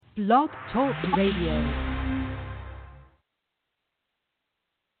Blog Talk Radio.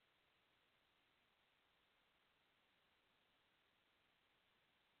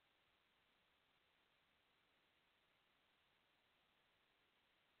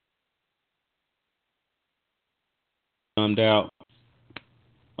 Out.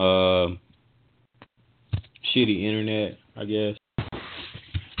 Uh, Shitty internet, I guess.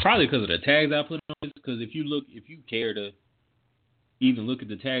 Probably because of the tags I put on this. Because if you care to even look at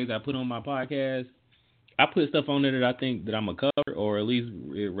the tags I put on my podcast, I put stuff on there that I think that I'm a cover, or at least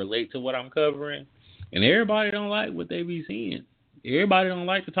relate to what I'm covering. And everybody don't like what they be seeing. Everybody don't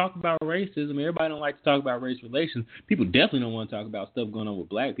like to talk about racism. Everybody don't like to talk about race relations. People definitely don't want to talk about stuff going on with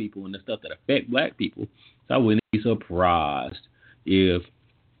black people and the stuff that affect black people. So I wouldn't be surprised if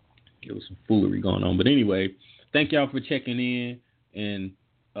there was some foolery going on. But anyway, thank y'all for checking in and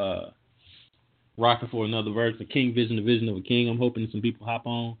rocking for another verse. The King Vision, the Vision of a King. I'm hoping some people hop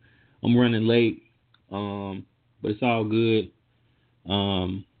on. I'm running late, but it's all good.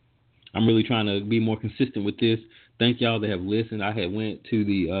 I'm really trying to be more consistent with this. Thank y'all that have listened. I had went to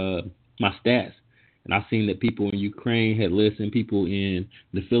the my stats, and I seen that people in Ukraine had listened, people in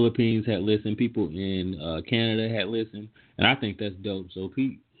the Philippines had listened, people in Canada had listened, and I think that's dope. So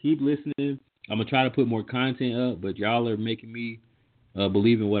keep listening. I'm gonna try to put more content up, but y'all are making me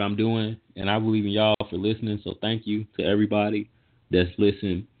believe in what I'm doing, and I believe in y'all for listening. So thank you to everybody that's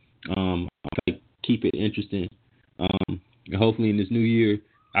listening. I try to keep it interesting, and hopefully in this new year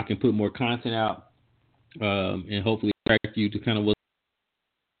I can put more content out, and hopefully attract you to kind of what.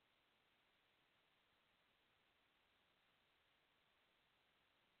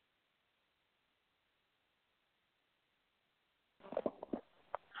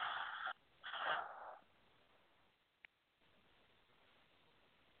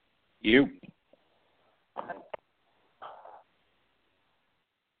 You.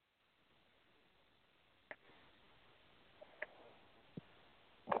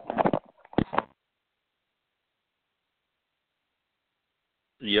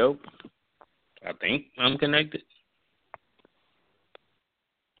 Yo, I think I'm connected.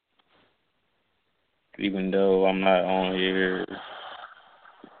 Even though I'm not on here.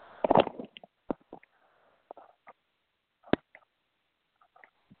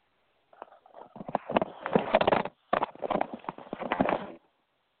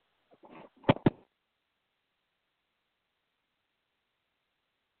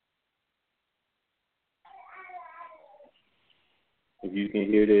 If you can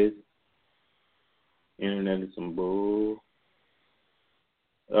hear this, internet is some bull.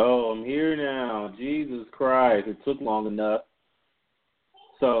 Oh, I'm here now. Jesus Christ, it took long enough.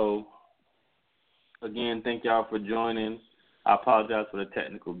 So, again, thank y'all for joining. I apologize for the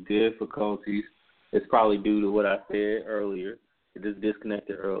technical difficulties. It's probably due to what I said earlier. It just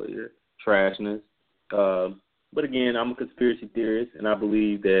disconnected earlier. Trashness. But again, I'm a conspiracy theorist, and I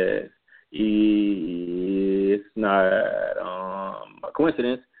believe that it's not a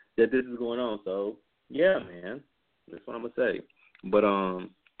coincidence that this is going on. So, yeah, man, that's what I'm going to say. But,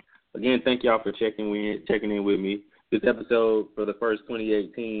 again, thank y'all for checking in with me. This episode for the first episode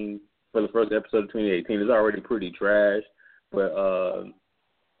of 2018 is already pretty trash. But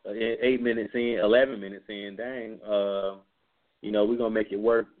 11 minutes in, dang, we're going to make it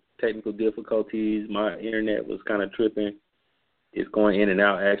work. Technical difficulties. My internet was kind of tripping. It's going in and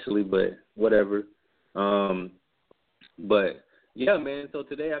out, actually, but whatever. But, yeah, man, so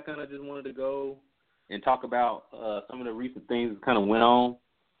today I kind of just wanted to go and talk about some of the recent things that kind of went on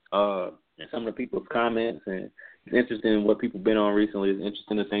and some of the people's comments. And it's interesting what people been on recently. It's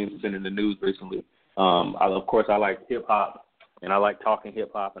interesting the things that's been in the news recently. Of course, I like hip-hop, and I like talking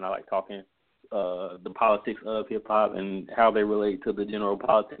hip-hop, and I like talking the politics of hip-hop and how they relate to the general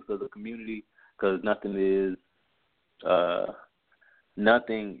politics of the community, because nothing is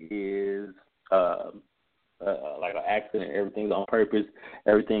like an accident. Everything's on purpose.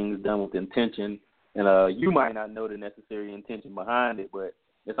 Everything's done with intention. And you might not know the necessary intention behind it, but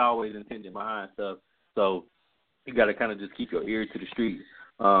it's always intention behind stuff. So you got to kind of just keep your ear to the street.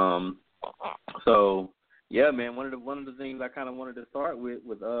 So yeah, man. One of the things I kind of wanted to start with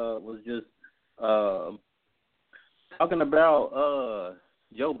was just talking about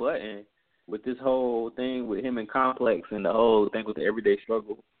Joe Budden with this whole thing with him and Complex and the whole thing with the everyday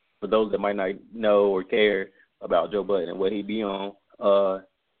struggle. For those that might not know or care about Joe Budden and what he be on,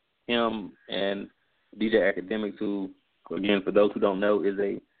 him and DJ Academics, who, again, for those who don't know, is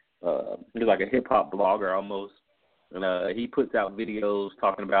he's like a hip hop blogger almost, and he puts out videos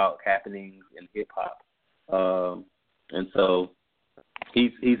talking about happenings in hip hop, and so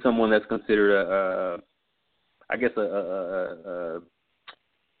he's someone that's considered a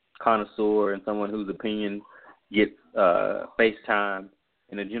connoisseur and someone whose opinion gets FaceTime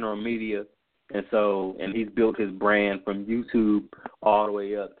in the general media. And he's built his brand from YouTube all the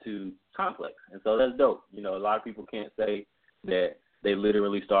way up to Complex. And so that's dope. A lot of people can't say that they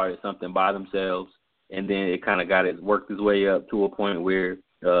literally started something by themselves and then it kind of worked its way up to a point where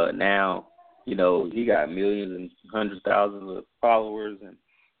now, he got millions and hundreds of thousands of followers and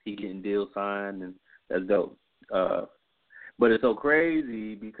he getting deals signed, and that's dope. But it's so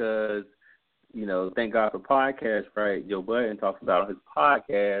crazy because, thank God for podcasts, right? Joe Budden talks about on his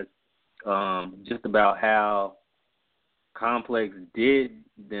podcast just about how Complex did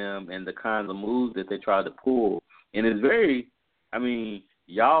them and the kinds of moves that they tried to pull. And it's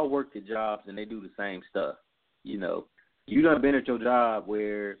y'all work at jobs and they do the same stuff. You done been at your job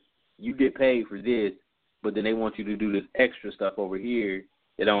where you get paid for this, but then they want you to do this extra stuff over here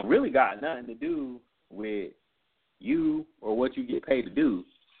that don't really got nothing to do with you or what you get paid to do.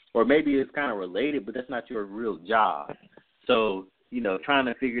 Or maybe it's kind of related, but that's not your real job. So, trying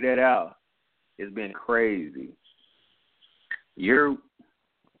to figure that out has been crazy. Hey,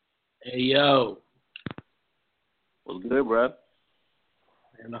 yo. What's good, bro?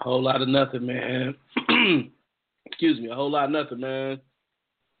 And a whole lot of nothing, man. Excuse me, a whole lot of nothing, man.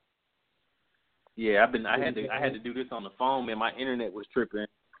 Yeah, I had to do this on the phone, man. My internet was tripping.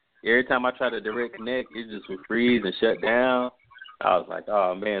 Every time I tried to direct connect, it just would freeze and shut down. I was like,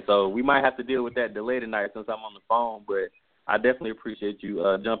 oh, man. So we might have to deal with that delay tonight since I'm on the phone, but I definitely appreciate you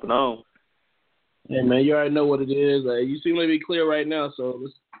jumping on. Yeah, man, you already know what it is. You seem to be clear right now, so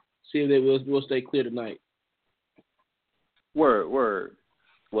let's see if we'll stay clear tonight. Word.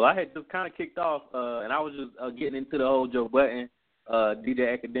 Well, I had just kind of kicked off, and I was just getting into the whole Joe Budden,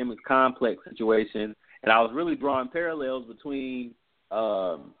 DJ Academics Complex situation, and I was really drawing parallels between,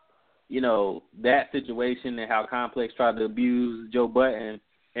 that situation and how Complex tried to abuse Joe Budden,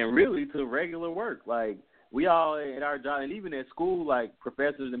 and really to regular work. Like, we all at our job, and even at school, like,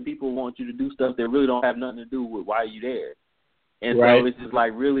 professors and people want you to do stuff that really don't have nothing to do with why you there. And right. So it's just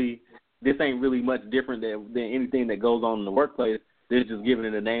like, really, this ain't really much different than anything that goes on in the workplace. They're just giving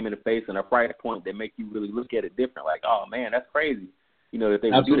it a name and a face and a price point that make you really look at it different. Like, oh, man, that's crazy, that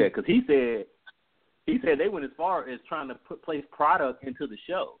they would do that. Because he said they went as far as trying to place product into the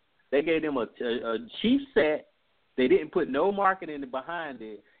show. They gave them a cheap set. They didn't put no marketing behind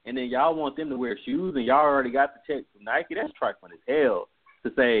it. And then y'all want them to wear shoes, and y'all already got the check from Nike. That's trifling as hell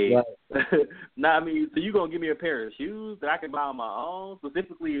to say, right. So you going to give me a pair of shoes that I can buy on my own?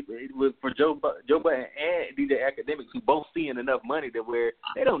 Specifically, it was for Joe Budden and DJ Academics, who both seeing enough money to where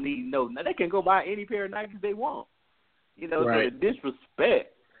they don't need they can go buy any pair of Nikes they want. Right. So the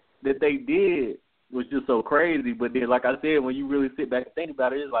disrespect that they did was just so crazy. But then, like I said, when you really sit back and think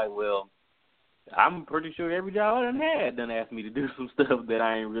about it, it's like, well, I'm pretty sure every job I done asked me to do some stuff that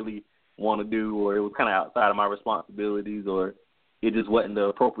I ain't really want to do, or it was kind of outside of my responsibilities, or it just wasn't the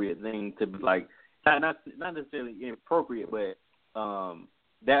appropriate thing to be like, not necessarily inappropriate, but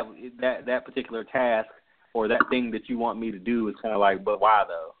that particular task or that thing that you want me to do is kind of like, but why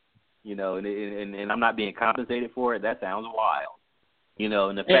though? And I'm not being compensated for it. That sounds wild.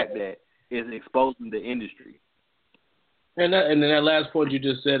 And the fact that it's exposing the industry. And then that last point you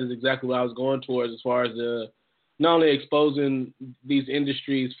just said is exactly what I was going towards, as far as not only exposing these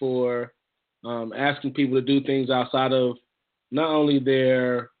industries for asking people to do things outside of not only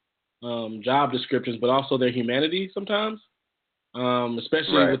their job descriptions, but also their humanity sometimes,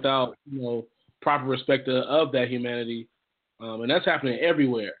 especially right. without proper respect of that humanity, and that's happening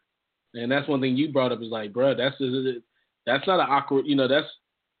everywhere. And that's one thing you brought up is like, bro, that's not an awkward. That's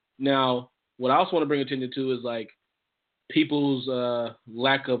now what I also want to bring attention to is like people's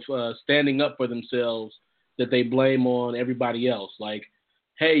lack of standing up for themselves that they blame on everybody else. Like,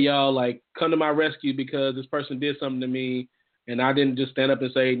 hey, y'all, like, come to my rescue because this person did something to me, and I didn't just stand up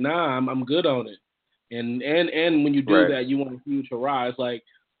and say, nah, I'm good on it. And when you do right. that, you want a huge hurrah. It's like,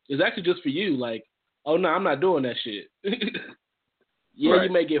 it's actually just for you. Like, oh, no, I'm not doing that shit. Yeah, right.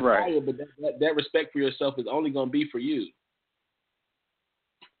 You may get fired, but that respect for yourself is only going to be for you.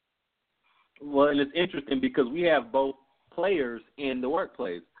 Well, and it's interesting because we have both players in the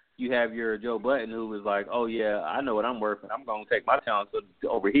workplace. You have your Joe Budden, who was like, oh, yeah, I know what I'm worth, and I'm going to take my talents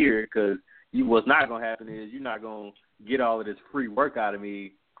over here because what's not going to happen is you're not going to get all of this free work out of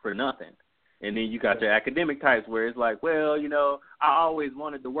me for nothing. And then you got your academic types where it's like, well, I always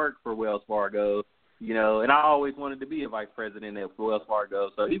wanted to work for Wells Fargo, and I always wanted to be a vice president at Wells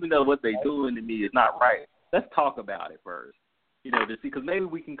Fargo. So even though what they're doing to me is not right, let's talk about it first, to see, because maybe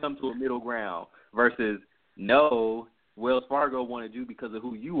we can come to a middle ground versus no, Wells Fargo wanted you because of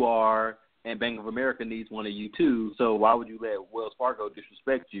who you are, and Bank of America needs one of you too. So why would you let Wells Fargo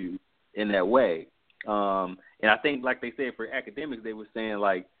disrespect you in that way? And I think, like they said, for academics, they were saying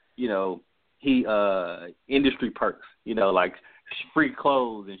like, you know, he industry perks, you know, like free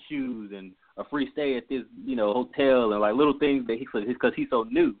clothes and shoes and a free stay at this, you know, hotel and like little things that because he's so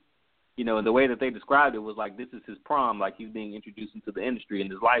new, you know, and the way that they described it was like this is his prom, like he's being introduced into the industry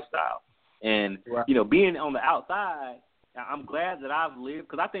and his lifestyle. And, you know, being on the outside, I'm glad that I've lived,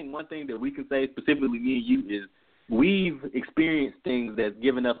 because I think one thing that we can say, specifically me and you, is we've experienced things that's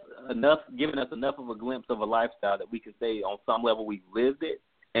given us enough of a glimpse of a lifestyle that we can say on some level we've lived it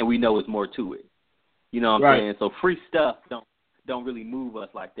and we know it's more to it. You know what I'm saying? So free stuff don't really move us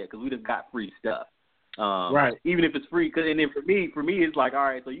like that because we just got free stuff. Even if it's free, and then for me, it's like, all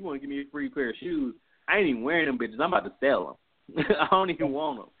right, so you want to give me a free pair of shoes? I ain't even wearing them bitches. I'm about to sell them. I don't even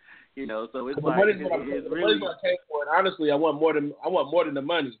want them. You know, so it's like it's really money's what I came for, and honestly, I want more than the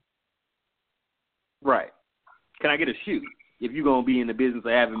money. Right. Can I get a shoe? If you're gonna be in the business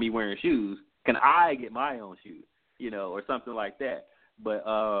of having me wearing shoes, can I get my own shoes? You know, or something like that. But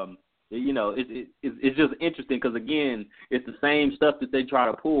you know, it's just interesting because again, it's the same stuff that they try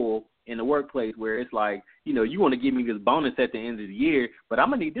to pull in the workplace where it's like, you know, you want to give me this bonus at the end of the year, but I'm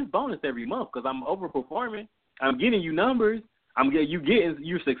gonna need this bonus every month because I'm overperforming. I'm getting you numbers.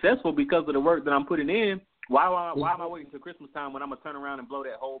 You're successful because of the work that I'm putting in. Why am I waiting till Christmas time when I'm gonna turn around and blow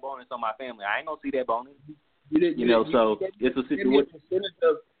that whole bonus on my family? I ain't gonna see that bonus. It's a situation.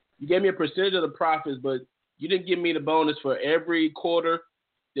 You gave me a percentage of the profits, but you didn't give me the bonus for every quarter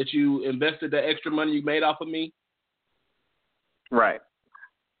that you invested the extra money you made off of me. Right.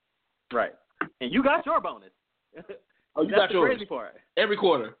 And you got your bonus. Oh, you got yours. That's the crazy part. Every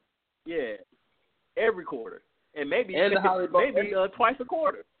quarter. Yeah, every quarter. And maybe twice a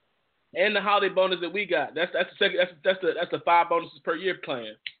quarter. And the holiday bonus that we got. That's the 5 bonuses per year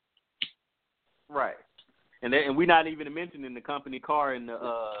plan. Right. And we're not even mentioning the company car and the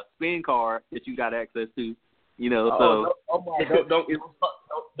spin card that you got access to. You know,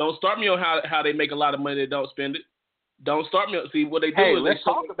 don't start me on how they make a lot of money. They don't spend it. Don't start me. See what they do. Hey, is let's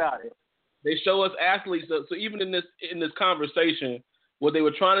talk about it. They show us athletes. So even in this conversation, what they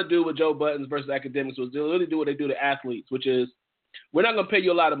were trying to do with Joe Buttons versus academics was to really do what they do to athletes, which is we're not going to pay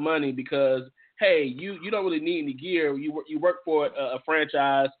you a lot of money because, hey, you don't really need any gear. You work for a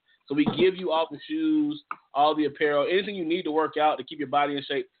franchise, so we give you all the shoes, all the apparel, anything you need to work out to keep your body in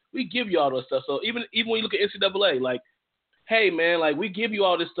shape. We give you all this stuff. So even when you look at NCAA, like, hey, man, like we give you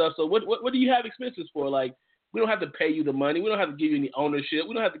all this stuff. So what do you have expenses for? Like, we don't have to pay you the money. We don't have to give you any ownership.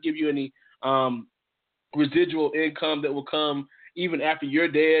 We don't have to give you any residual income that will come even after you're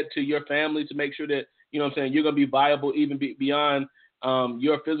dead to your family to make sure that, you know what I'm saying, you're going to be viable even beyond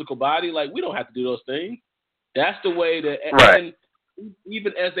your physical body. Like, we don't have to do those things. That's the way that, and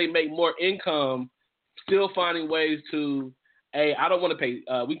even as they make more income, still finding ways to, hey, I don't want to pay,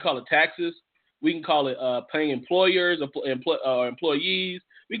 we call it taxes. We can call it paying employers or employees.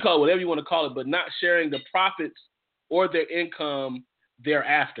 We call it whatever you want to call it, but not sharing the profits or their income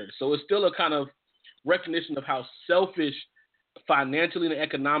thereafter. So it's still a kind of recognition of how selfish financially and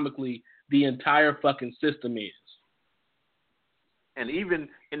economically the entire fucking system is. And even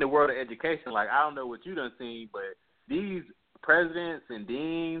in the world of education, like, I don't know what you done seen, but these presidents and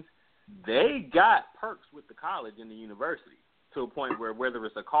deans, they got perks with the college and the university to a point where whether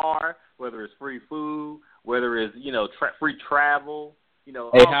it's a car, whether it's free food, whether it's, you know, free travel, you know,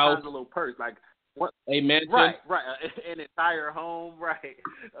 all kinds of little perks. Like, mansion. Right. An entire home, right.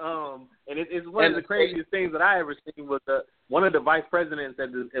 And it's one of the craziest things that I ever seen was one of the vice presidents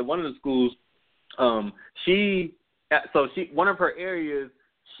at one of the schools. One of her areas,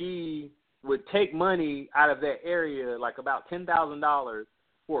 she would take money out of that area, like about $10,000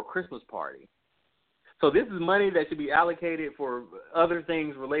 for a Christmas party. So this is money that should be allocated for other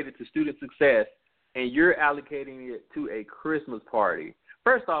things related to student success, and you're allocating it to a Christmas party.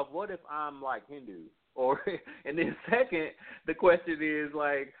 First off, what if I'm like Hindu? And then second, the question is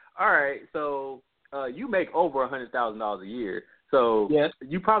like, all right, so you make over $100,000 a year, so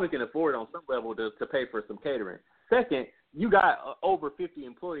you probably can afford on some level to pay for some catering. Second, you got over 50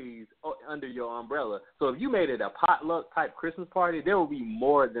 employees under your umbrella. So if you made it a potluck type Christmas party, there will be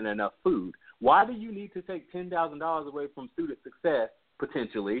more than enough food. Why do you need to take $10,000 away from student success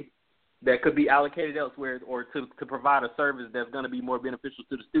potentially that could be allocated elsewhere or to provide a service that's going to be more beneficial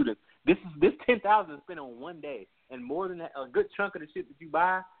to the students? This $10,000 is spent on one day, and more than that, a good chunk of the shit that you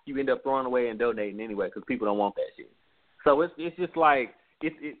buy, you end up throwing away and donating anyway because people don't want that shit. So it's just like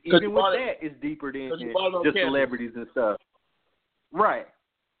even with that, it's deeper than just celebrities and stuff. Right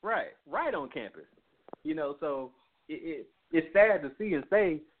on campus. You know, so it's sad to see and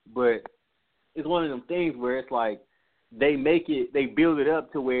say, but it's one of them things where it's like they build it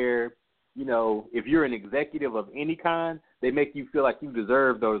up to where, you know, if you're an executive of any kind, they make you feel like you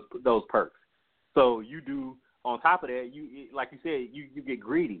deserve those perks. So you do, on top of that, you, like you said, you get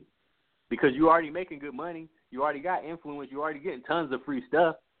greedy because you already making good money, you already got influence, you already getting tons of free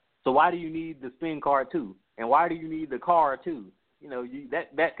stuff. So why do you need the spin card too? And why do you need the car too? You know,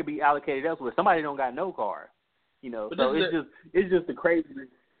 that could be allocated elsewhere. Somebody don't got no car. You know, but so it's just a crazy.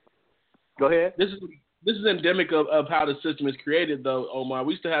 Go ahead. This is endemic of how the system is created, though, Omar.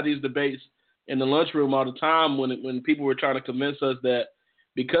 We used to have these debates in the lunchroom all the time when people were trying to convince us that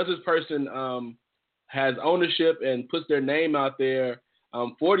because this person has ownership and puts their name out there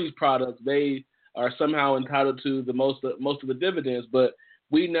for these products, they are somehow entitled to the most of the dividends. But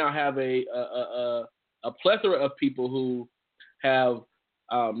we now have a plethora of people who have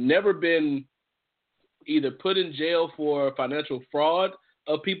never been either put in jail for financial fraud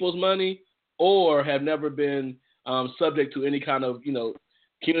of people's money or have never been subject to any kind of, you know,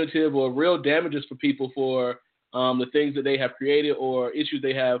 punitive or real damages for people for the things that they have created or issues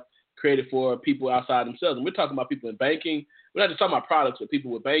they have created for people outside themselves. And we're talking about people in banking. We're not just talking about products, but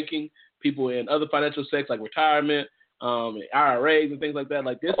people with banking, people in other financial sectors like retirement, IRAs and things like that.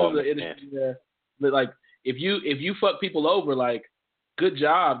 Like this is an industry where, like, if you fuck people over, like, good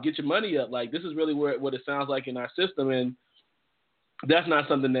job, get your money up. Like, this is really what it sounds like in our system, and that's not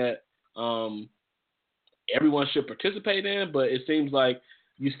something that everyone should participate in, but it seems like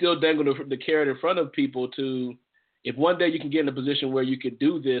you still dangle the carrot in front of people to, if one day you can get in a position where you could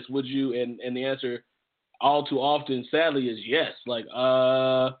do this, would you? And the answer all too often, sadly, is yes. Like,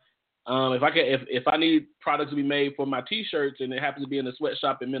 if I need products to be made for my T-shirts and it happens to be in a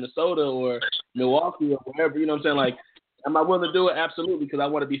sweatshop in Minnesota or Milwaukee or wherever, you know what I'm saying? Like, am I willing to do it? Absolutely, because I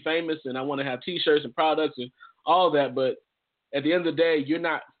want to be famous and I want to have T-shirts and products and all that. But at the end of the day, you're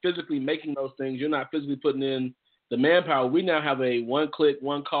not physically making those things. You're not physically putting in the manpower. We now have a one-click,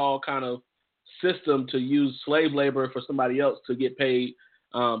 one-call kind of system to use slave labor for somebody else to get paid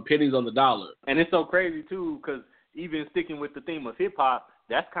pennies on the dollar. And it's so crazy, too, because even sticking with the theme of hip-hop,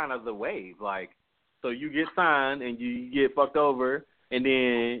 that's kind of the wave. Like, so you get signed and you get fucked over, and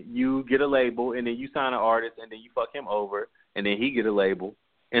then you get a label, and then you sign an artist, and then you fuck him over, and then he get a label.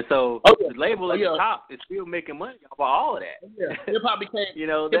 And so the label at the top is still making money off of all of that. Yeah. Hip-hop became, you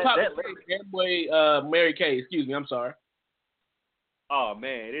know, hip-hop became Amway, Mary Kay. Excuse me, I'm sorry. Oh,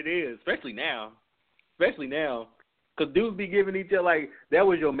 man, it is, especially now. Because dudes be giving each other, like, that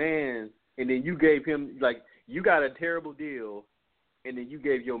was your man, and then you gave him, like, you got a terrible deal, and then you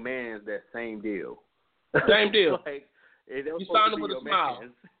gave your man that same deal. Same deal. Like, you signed him with a smile.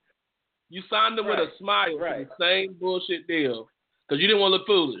 You signed him with a smile for the same bullshit deal because you didn't want to look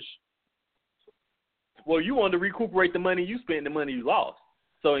foolish. Well, you wanted to recuperate the money you spent and the money you lost.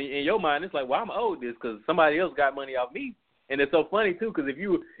 So in your mind, it's like, well, I'm owed this because somebody else got money off me. And it's so funny too, because if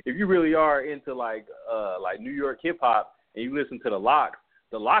you really are into like New York hip hop and you listen to the Lox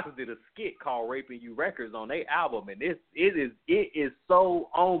did a skit called "Raping You Records" on their album, and it is so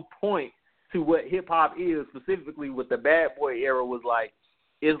on point to what hip hop is, specifically what the Bad Boy era was like.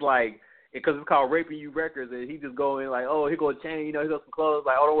 It's like, because it's called "Raping You Records," and he just go in like, oh, here go a chain, you know, here go some clothes,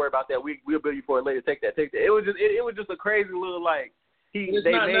 like, oh, don't worry about that, we'll bill you for it later, take that. It was just a crazy little, like, they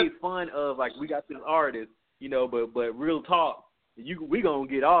made fun of, like, we got this artist, you know, but real talk, we gonna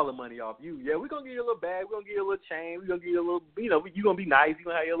get all the money off you. Yeah, we gonna give you a little bag, we gonna give you a little chain, we gonna give you a little, you know, you gonna be nice, you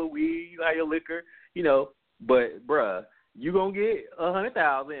gonna have your little weed, you gonna have your liquor, you know, but bruh, you gonna get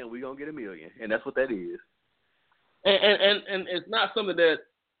 100,000 and we gonna get $1 million, and that's what that is. And it's not something that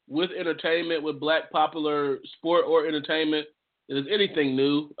with entertainment, with black popular sport or entertainment, is anything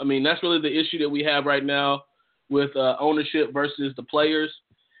new. I mean, that's really the issue that we have right now with ownership versus the players.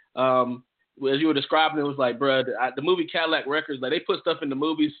 As you were describing, it was like, bruh, the movie Cadillac Records, like, they put stuff in the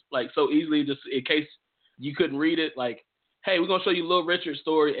movies, like, so easily just in case you couldn't read it. Like, hey, we're going to show you Little Richard's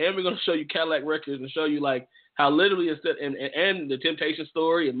story, and we're going to show you Cadillac Records and show you, like, how literally instead, and the Temptation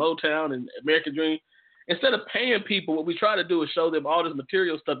story and Motown and American Dream, instead of paying people, what we try to do is show them all this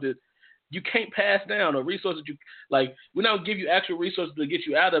material stuff that you can't pass down, or resources you, like, we don't give you actual resources to get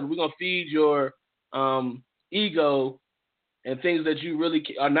you out of it. We're going to feed your ego and things that you really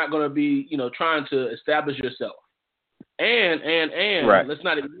are not going to be, you know, trying to establish yourself. And right. Let's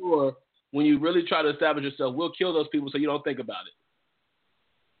not ignore, when you really try to establish yourself, we'll kill those people so you don't think about it.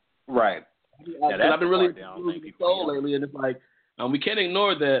 Right. I've been really soul lately, and it's like, we can't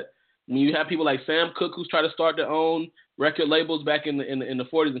ignore that when you have people like Sam Cooke who's trying to start their own record labels back in the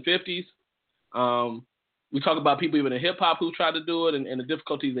 40s and 50s. We talk about people even in hip hop who try to do it and the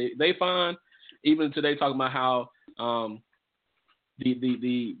difficulties they find. Even today, talking about how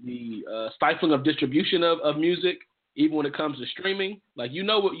stifling of distribution of music, even when it comes to streaming. Like you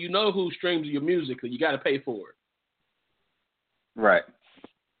know who streams your music, so you got to pay for it. Right.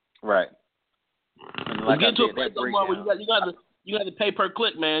 And like you get to a place breakdown, where you got to pay per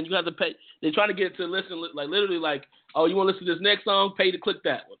click, man. You got to pay. They're trying to get it to listen, like literally, like, oh, you want to listen to this next song? Pay to click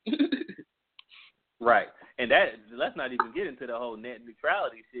that one. Right. And let's not even get into the whole net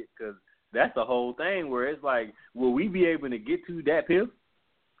neutrality shit, because that's the whole thing where it's like, will we be able to get to that pill?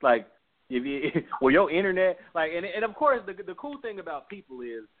 Like, your internet, like, and of course the cool thing about people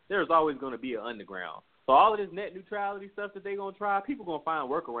is there's always going to be an underground. So all of this net neutrality stuff that they're going to try, people going to find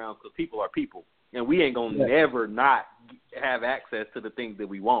workarounds because people are people. And we ain't going to never not have access to the things that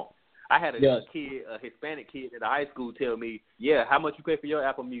we want. I had a Hispanic kid at a high school tell me, yeah, how much you pay for your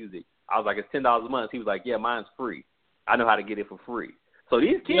Apple Music? I was like, it's $10 a month. He was like, yeah, mine's free. I know how to get it for free. So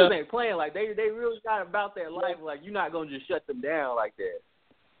these kids ain't playing. Like, they really got about that life. Like, you're not going to just shut them down like that.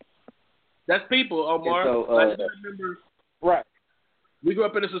 That's people, Omar. So, like, I remember, right. We grew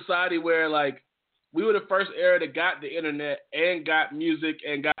up in a society where, like, we were the first era that got the internet and got music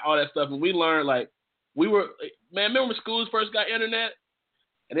and got all that stuff. And we learned, like, remember when schools first got internet?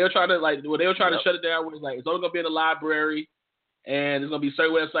 And they were trying to, to shut it down. It was like, it's only going to be in the library, and there's going to be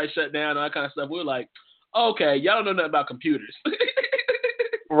certain websites shut down and all that kind of stuff. We were like, okay, y'all don't know nothing about computers.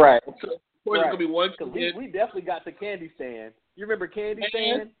 Right. So, of course, it's going to be one kid. We definitely got the Candy Stand. You remember Candy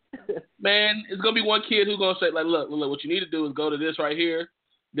Stand? Man, it's going to be one kid who's going to say, like, look, what you need to do is go to this right here.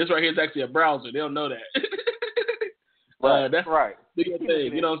 This right here is actually a browser. They don't know that. Right. That's right. the big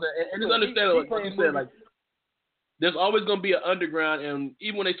thing. You know what I'm saying? And just understand, like you said, like, there's always going to be an underground, and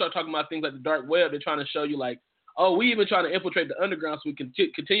even when they start talking about things like the dark web, they're trying to show you, like, oh, we even trying to infiltrate the underground so we can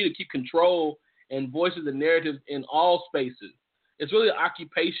continue to keep control and voices and narratives in all spaces. It's really an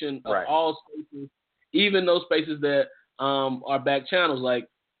occupation of all spaces, even those spaces that are back channels. Like,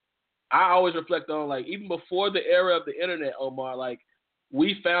 I always reflect on, like, even before the era of the internet, Omar, like,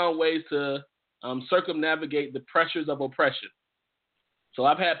 we found ways to circumnavigate the pressures of oppression. So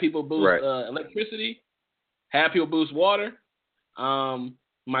I've had people boost electricity, had people boost water. The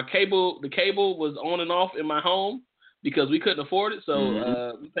cable was on and off in my home because we couldn't afford it.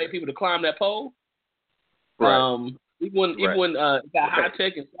 So we paid people to climb that pole. Right. Even when it got high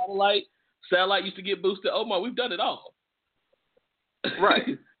tech and satellite used to get boosted. Omar, we've done it all.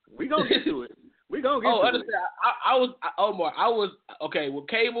 Right. We gonna get to it. We gonna get to understand. I was okay with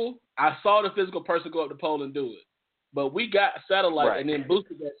cable. I saw the physical person go up the pole and do it, but we got satellite and then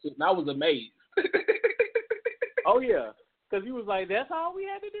boosted that shit, and I was amazed. Oh yeah, because you was like, that's all we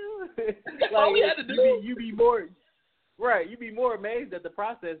had to do. That's all we had to do. You be more right. You be more amazed at the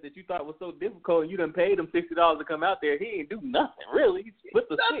process that you thought was so difficult, and you done paid him $60 to come out there. He ain't do nothing really. He flipped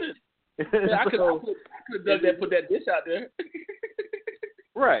the switch. Yeah, I could have done that. Put that dish out there.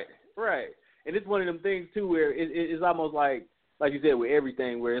 Right. And it's one of them things, too, where it's almost like you said, with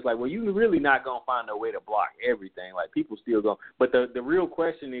everything, where it's like, well, you're really not going to find a way to block everything. Like, people still going. But the real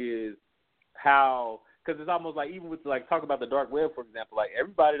question is how, because it's almost like, even with, like, talk about the dark web, for example, like,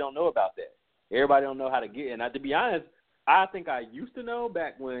 everybody don't know about that. Everybody don't know how to get in. Now, to be honest, I think I used to know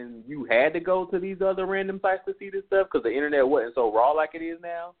back when you had to go to these other random sites to see this stuff, because the internet wasn't so raw like it is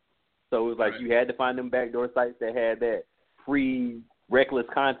now. So it was like you had to find them backdoor sites that had that free, reckless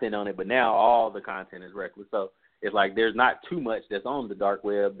content on it, but now all the content is reckless. So it's like there's not too much that's on the dark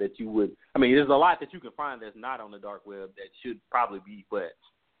web that you would – I mean, there's a lot that you can find that's not on the dark web that should probably be, but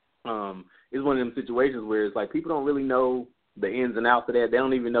it's one of them situations where it's like people don't really know the ins and outs of that. They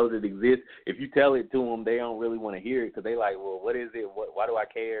don't even know that it exists. If you tell it to them, they don't really want to hear it because they like, well, what is it? Why do I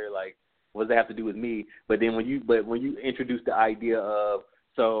care? Like, what does it have to do with me? But then when you introduce the idea of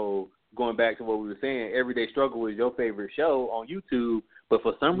 – so – going back to what we were saying, Everyday Struggle is your favorite show on YouTube, but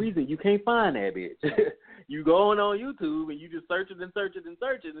for some reason you can't find that bitch. You go on YouTube and you just search it,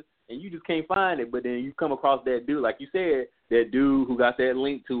 and you just can't find it. But then you come across that dude, like you said, that dude who got that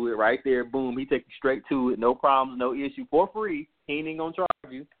link to it right there, boom, he takes you straight to it, no problems, no issue, for free. He ain't even going to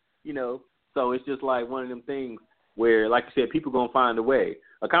charge you, you know. So it's just like one of them things where, like you said, people going to find a way.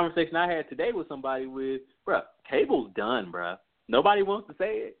 A conversation I had today with somebody bruh, cable's done, bruh. Nobody wants to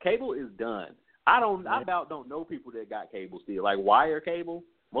say it. Cable is done. I about don't know people that got cable still, like wire cable.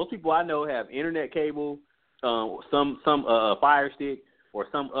 Most people I know have internet cable, some Fire Stick or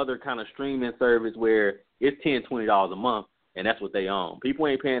some other kind of streaming service where it's $10-$20 a month, and that's what they own. People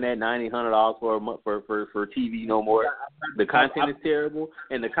ain't paying that $90-$100 for a month for TV no more. The content is terrible,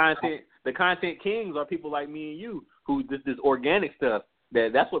 and the content kings are people like me and you who this organic stuff.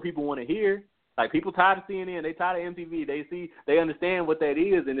 That's what people want to hear. Like, people tired of CNN, they tired of MTV. They understand what that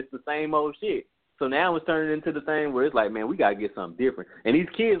is, and it's the same old shit. So now it's turning into the thing where it's like, man, we gotta get something different. And these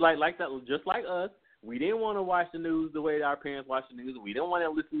kids like that, just like us. We didn't want to watch the news the way our parents watch the news. We didn't want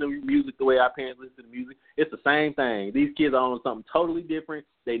to listen to music the way our parents listen to the music. It's the same thing. These kids are on something totally different.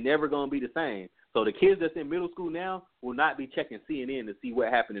 They never gonna be the same. So the kids that's in middle school now will not be checking CNN to see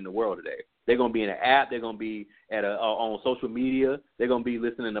what happened in the world today. They're gonna be in an app. They're gonna be on social media. They're gonna be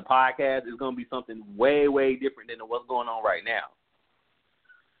listening to podcasts. It's gonna be something way, way different than what's going on right now.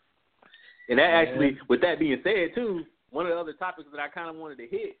 And that actually, with that being said, too, one of the other topics that I kind of wanted to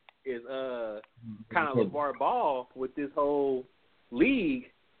hit is kind of LeVar Ball with this whole league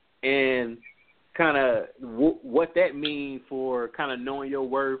and kind of what that means for kind of knowing your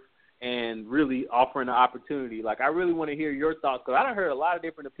worth and really offering an opportunity. Like, I really want to hear your thoughts, because I done heard a lot of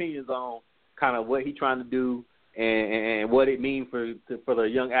different opinions on kind of what he's trying to do and what it means for the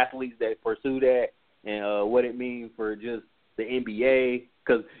young athletes that pursue that, and what it means for just the NBA.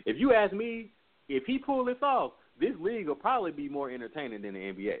 Because if you ask me, if he pull this off, this league will probably be more entertaining than the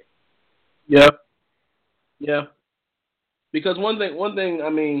NBA. Yeah. Because one thing. I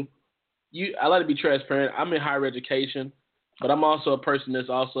mean, I like to be transparent. I'm in higher education, but I'm also a person that's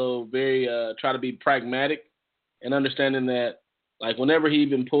also very try to be pragmatic and understanding that, like, whenever he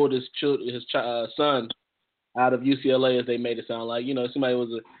even pulled his son out of UCLA, as they made it sound like,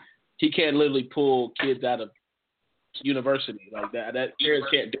 he can't literally pull kids out of university like that. That parents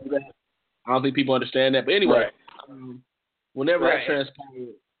can't do that. I don't think people understand that. But anyway, whenever that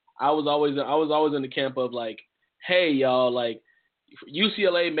transpired, I was always in the camp of, like, hey, y'all, like,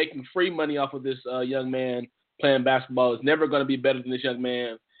 UCLA making free money off of this young man playing basketball is never going to be better than this young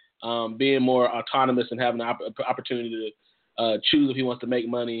man being more autonomous and having an opportunity to choose if he wants to make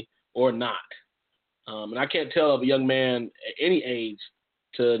money or not. And I can't tell of a young man at any age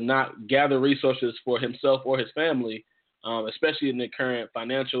to not gather resources for himself or his family, especially in the current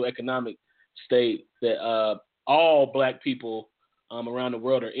financial economic state that all black people around the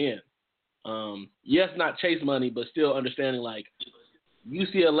world are in. Yes, not chase money, but still understanding, like,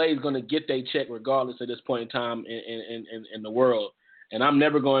 UCLA is going to get their check regardless at this point in time in the world. And I'm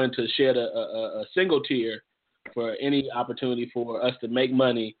never going to shed a single tear for any opportunity for us to make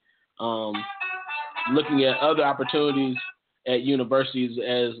money, looking at other opportunities at universities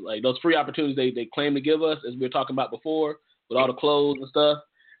as, like, those free opportunities they claim to give us, as we were talking about before, with all the clothes and stuff.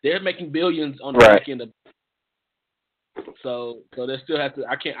 They're making billions on the back end of. So they still have to.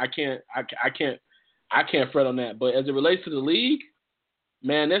 I can't fret on that. But as it relates to the league,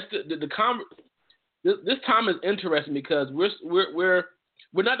 man, that's this time is interesting because we're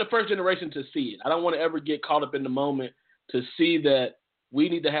not the first generation to see it. I don't want to ever get caught up in the moment to see that we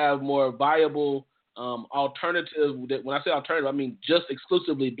need to have more viable alternative. That when I say alternative, I mean just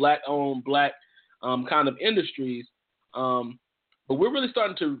exclusively black-owned, black kind of industries. But we're really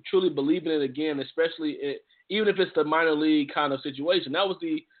starting to truly believe in it again, especially even if it's the minor league kind of situation. That was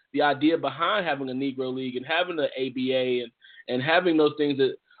the idea behind having a Negro League and having the ABA and having those things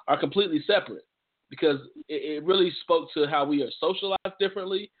that are completely separate, because it really spoke to how we are socialized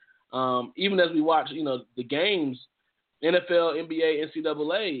differently. Even as we watch, the games, NFL, NBA,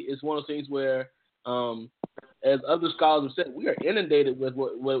 NCAA is one of those things where, as other scholars have said, we are inundated with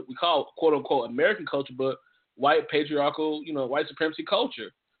what we call, quote unquote, American culture, but white patriarchal, white supremacy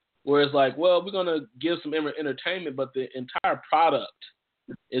culture, where it's like, well, we're going to give some entertainment, but the entire product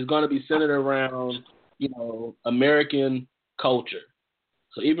is going to be centered around, American culture.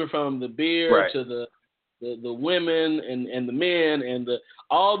 So even from the beer to the women and the men and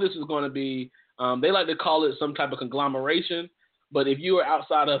all this is going to be, they like to call it some type of conglomeration, but if you are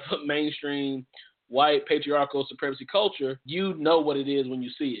outside of mainstream white patriarchal supremacy culture, you know what it is when you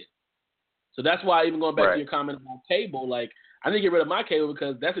see it. So that's why, even going back to your comment about cable, like, I need to get rid of my cable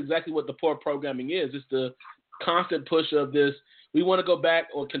because that's exactly what the poor programming is. It's the constant push of this. We want to go back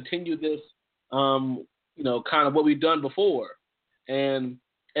or continue this, kind of what we've done before. And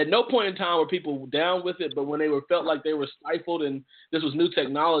at no point in time were people down with it, but when they felt like they were stifled and this was new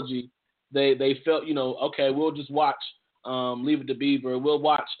technology, they felt, okay, we'll just watch Leave It to Beaver. We'll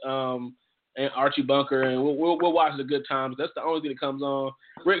watch and Archie Bunker, and we'll watch the good times. That's the only thing that comes on.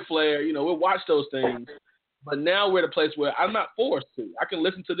 Ric Flair, we'll watch those things. But now we're at a place where I'm not forced to. I can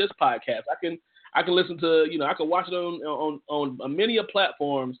listen to this podcast. I can listen to, I can watch it on many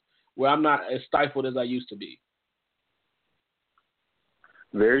platforms where I'm not as stifled as I used to be.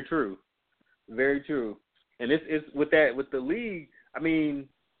 Very true. Very true. And it's with the league, I mean,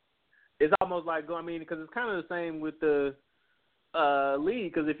 it's almost like because it's kind of the same with the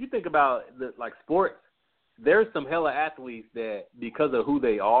league, because if you think about sports, there's some hella athletes that, because of who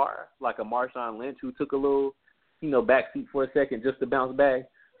they are, like a Marshawn Lynch who took a little, backseat for a second just to bounce back.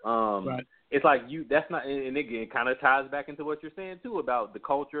 it's like that's not, and again, it kind of ties back into what you're saying too about the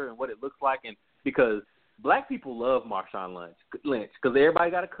culture and what it looks like, and because black people love Marshawn Lynch because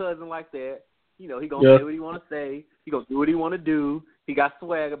everybody got a cousin like that. You know, he gonna say what he want to say. He gonna do what he want to do. He got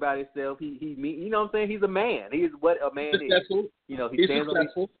swag about himself. He you know what I'm saying? He's a man. He is what a man is. You know, he stands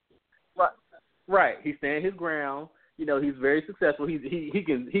on right. He stands his ground. You know, he's very successful.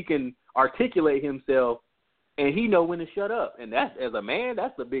 He can articulate himself, and he know when to shut up. And that's, as a man,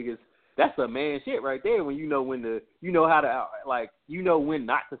 that's the biggest. That's a man shit right there. When you know when to, you know how to, like, you know when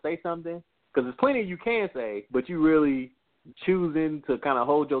not to say something, because there's plenty you can say, but you really choosing to kind of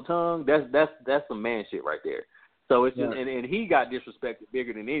hold your tongue. That's some man shit right there. So it's just, and he got disrespected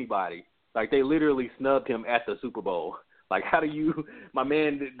bigger than anybody. Like, they literally snubbed him at the Super Bowl. Like, how do you, my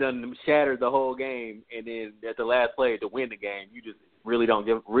man done shattered the whole game, and then at the last play to win the game, you just really don't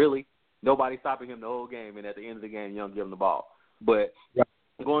give, really? Nobody stopping him the whole game, and at the end of the game, you don't give him the ball. But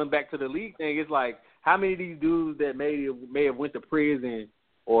going back to the league thing, it's like, how many of these dudes that may have went to prison,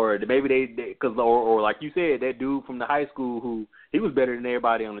 or maybe they cause, or like you said, that dude from the high school who, he was better than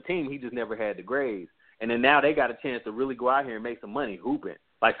everybody on the team, he just never had the grades. And then now they got a chance to really go out here and make some money hooping.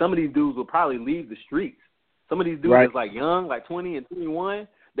 Like, some of these dudes will probably leave the streets. Some of these dudes that's like young, like 20 and 21,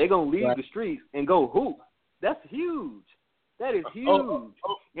 they're going to leave the streets and go hoop. That's huge. That is huge.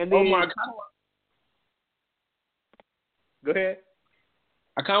 And then, go ahead.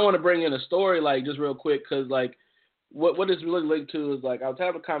 I kind of want to bring in a story, like, just real quick, because, like, what it's really linked to is, like, I was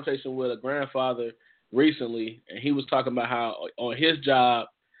having a conversation with a grandfather recently, and he was talking about how on his job,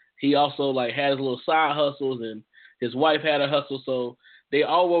 he also, like, had his little side hustles, and his wife had a hustle, so they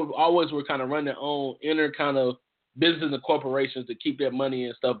always were kind of running their own inner kind of business and corporations to keep their money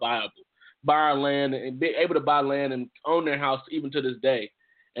and stuff viable. Buy land and be able to buy land and own their house even to this day.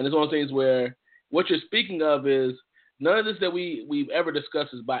 And it's one of those things where what you're speaking of is none of this that we've ever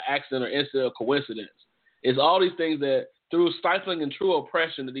discussed is by accident or incident or coincidence. It's all these things that through stifling and true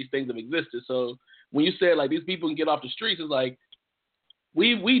oppression that these things have existed. So when you said, like, these people can get off the streets, it's like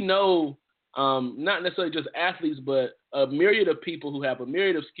we know not necessarily just athletes, but a myriad of people who have a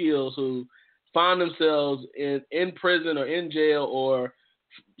myriad of skills who find themselves in prison or in jail or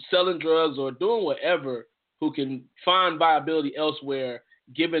selling drugs or doing whatever, who can find viability elsewhere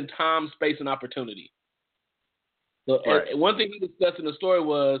given time, space, and opportunity. So and one thing he discussed in the story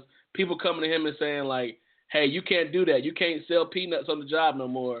was people coming to him and saying, like, hey, you can't do that. You can't sell peanuts on the job no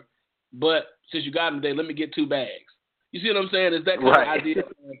more. But since you got them today, let me get 2 bags. You see what I'm saying? Is that kind of idea?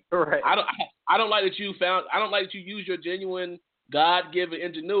 Right. I don't like that you use your genuine God-given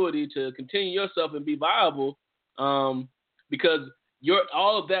ingenuity to continue yourself and be viable, because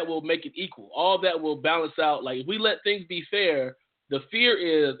all of that will make it equal. All of that will balance out. Like, if we let things be fair, the fear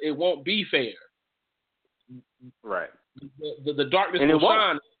is it won't be fair. Right. The darkness and will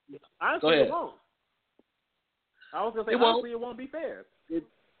shine. Honestly, it won't. I was going to say, honestly, it won't be fair.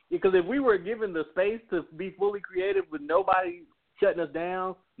 Because if we were given the space to be fully creative with nobody shutting us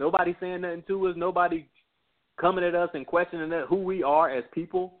down, nobody saying nothing to us, nobody coming at us and questioning who we are as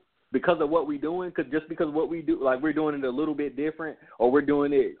people because of what we're doing, just because of what we do, like we're doing it a little bit different, or we're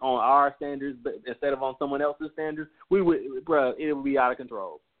doing it on our standards but instead of on someone else's standards, it would be out of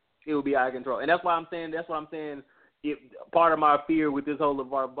control. It would be out of control. And that's what I'm saying. Part of my fear with this whole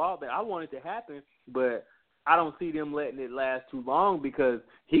LeVar Ball thing, I want it to happen, but I don't see them letting it last too long, because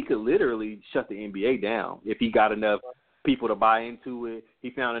he could literally shut the NBA down if he got enough people to buy into it.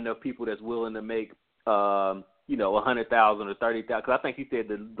 He found enough people that's willing to make, $100,000 or $30,000. Because I think he said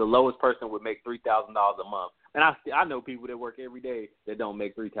the lowest person would make $3,000 a month. And I know people that work every day that don't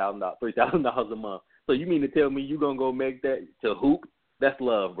make $3,000 a month. So you mean to tell me you're gonna go make that to hoop? That's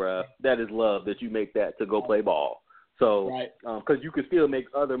love, bruh. That is love that you make that to go play ball. So, because you can still make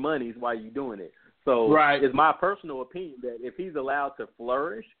other monies while you're doing it. So it's my personal opinion that if he's allowed to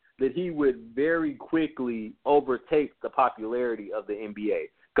flourish, that he would very quickly overtake the popularity of the NBA,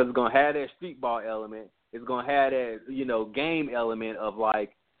 because it's going to have that street ball element. It's going to have that, game element of,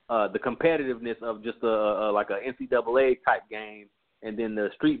 like, the competitiveness of just like a NCAA type game, and then the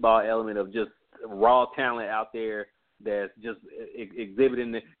street ball element of just raw talent out there that's just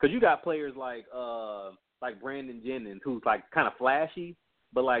exhibiting it. Because you got players like Brandon Jennings, who's, like, kind of flashy,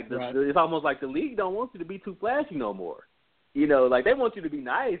 but, like, it's almost like the league don't want you to be too flashy no more. Like, they want you to be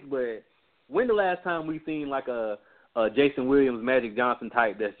nice, but when the last time we seen, like, a Jason Williams, Magic Johnson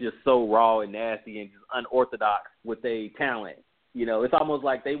type that's just so raw and nasty and just unorthodox with their talent? It's almost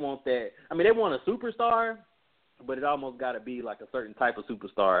like they want that. I mean, they want a superstar, but it almost got to be, like, a certain type of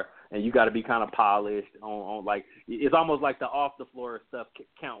superstar, and you got to be kind of polished on, like, it's almost like the off-the-floor stuff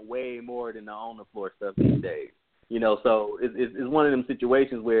count way more than the on-the-floor stuff these days. So it's one of them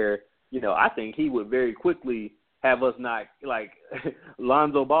situations where I think he would very quickly have us not, like,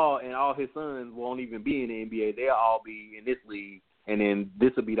 Lonzo Ball and all his sons won't even be in the NBA. They'll all be in this league, and then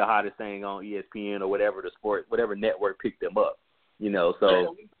this will be the hottest thing on ESPN or whatever whatever network picked them up.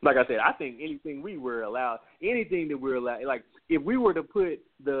 So like I said, I think anything that we're allowed, like if we were to put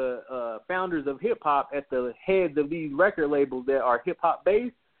the founders of hip hop at the heads of these record labels that are hip hop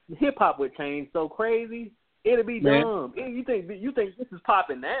based, hip hop would change so crazy, it'd be dumb. You think this is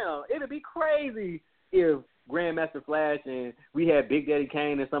popping now? It'd be crazy if Grandmaster Flash and we had Big Daddy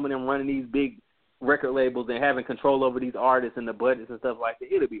Kane and some of them running these big record labels and having control over these artists and the budgets and stuff like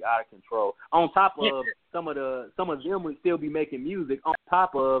that. It'll be out of control. On top of some of them would still be making music. On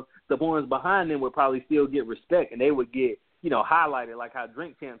top of the ones behind them would probably still get respect, and they would get highlighted, like how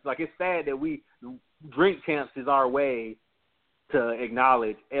Drink Champs. Like, it's sad that Drink Champs is our way to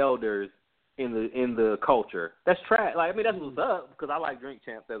acknowledge elders in the culture. That's trash. Like, I mean, that's what's up, because I like Drink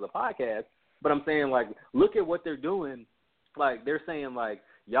Champs as a podcast. But I'm saying, like, look at what they're doing. Like, they're saying, like,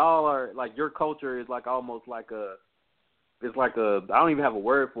 y'all are, like, your culture is, like, almost like it's like I don't even have a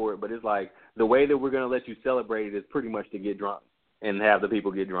word for it, but it's like the way that we're going to let you celebrate it is pretty much to get drunk and have the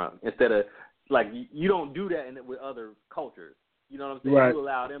people get drunk. Instead of, like, you don't do that with other cultures. You know what I'm saying? Right. You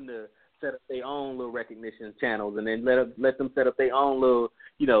allow them to set up their own little recognition channels, and then let them set up their own little,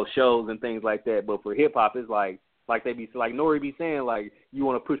 shows and things like that. But for hip-hop, it's like they be, like Nori be saying, like, you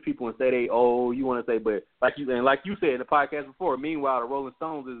want to push people and say they old, you want to say, but like you said in the podcast before, meanwhile the Rolling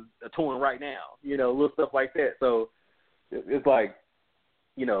Stones is touring right now, little stuff like that. So it's like,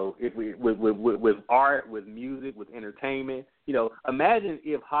 if we with art, with music, with entertainment, imagine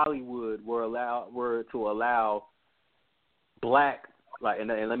if Hollywood were to allow black, like, and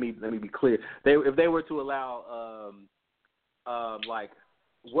let me be clear, if they were to allow like,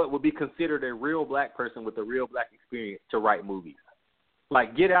 what would be considered a real black person with a real black experience to write movies.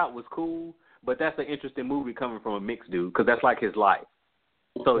 Like, Get Out was cool, but that's an interesting movie coming from a mixed dude, because that's like his life.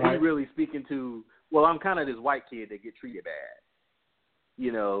 So he's really speaking to, well, I'm kind of this white kid that get treated bad,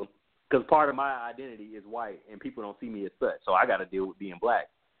 because part of my identity is white and people don't see me as such. So I got to deal with being black,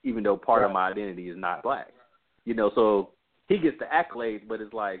 even though part of my identity is not black. So he gets the accolades, but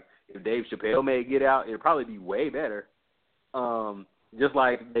it's like, if Dave Chappelle made Get Out, it'd probably be way better. Just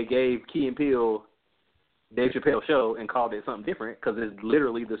like they gave Key and Peele Dave Chappelle Show and called it something different, because it's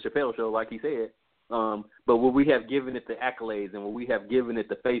literally the Chappelle Show, like he said. But would we have given it the accolades, and would we have given it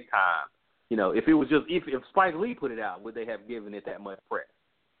the FaceTime? If it was just if Spike Lee put it out, would they have given it that much press?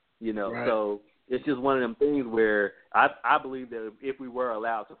 Right. So it's just one of them things where I believe that if we were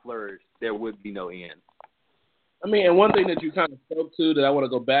allowed to flourish, there would be no end. I mean, and one thing that you kind of spoke to that I want to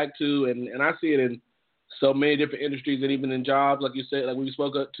go back to, and I see it in so many different industries and even in jobs, like you said, like we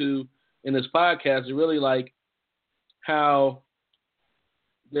spoke up to in this podcast, is really like how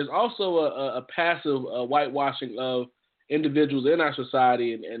there's also a passive whitewashing of individuals in our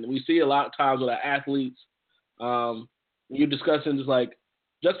society, and we see a lot of times with our athletes. You're discussing just like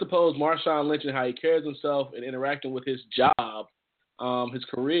juxtapose Marshawn Lynch and how he carries himself and interacting with his job, his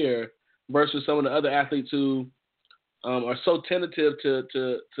career, versus some of the other athletes who are so tentative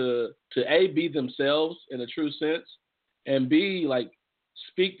to A, be themselves in a true sense, and B, like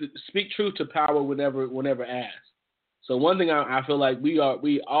speak truth to power whenever asked. So one thing I feel like we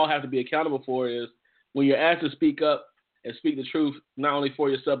all have to be accountable for is when you're asked to speak up and speak the truth, not only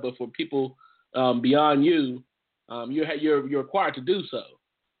for yourself but for people beyond you, you're required to do so.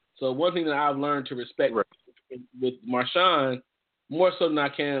 So one thing that I've learned to respect with Marshawn more so than I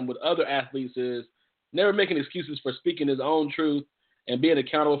can with other athletes is never making excuses for speaking his own truth and being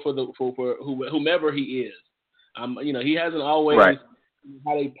accountable for whomever he is. He hasn't always,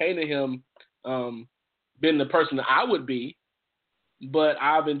 how they painted him, been the person that I would be, but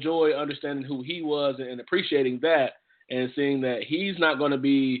I've enjoyed understanding who he was and appreciating that and seeing that he's not going to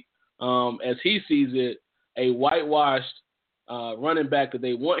be, as he sees it, a whitewashed running back that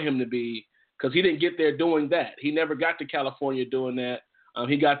they want him to be, because he didn't get there doing that. He never got to California doing that.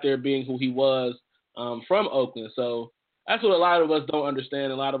 He got there being who he was from Oakland. So that's what a lot of us don't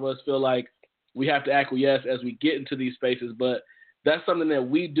understand. A lot of us feel like we have to acquiesce as we get into these spaces, but that's something that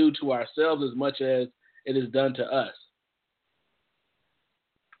we do to ourselves as much as it is done to us.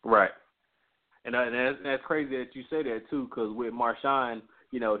 Right. And that's crazy that you say that, too, because with Marshawn,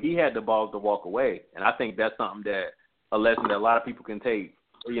 he had the balls to walk away. And I think that's something a lesson that a lot of people can take,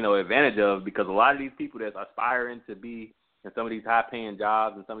 advantage of, because a lot of these people that's aspiring to be in some of these high-paying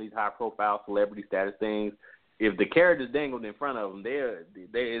jobs and some of these high-profile celebrity status things, if the carrot is dangled in front of them,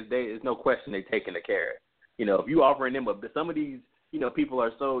 there's no question they're taking the carrot. If you offering them some of these people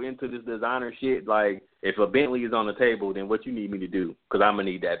are so into this designer shit. Like, if a Bentley is on the table, then what you need me to do? Because I'm going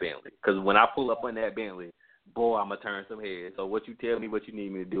to need that Bentley. Because when I pull up on that Bentley, boy, I'm going to turn some heads. So what you tell me what you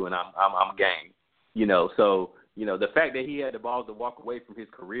need me to do, and I'm game. So, the fact that he had the balls to walk away from his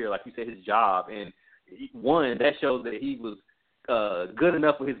career, like you said, his job, and one, that shows that he was good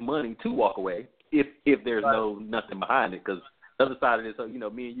enough with his money to walk away if there's nothing behind it. Because the other side of this,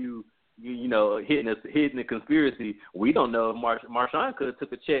 me and you, hitting the conspiracy, we don't know if Marshawn could have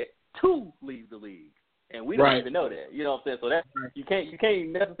took a check to leave the league, and we don't even know that. You know what I'm saying? So that you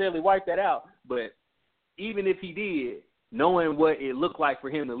can't necessarily wipe that out. But even if he did, knowing what it looked like for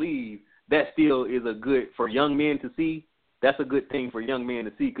him to leave, that still is a good for young men to see. That's a good thing for young men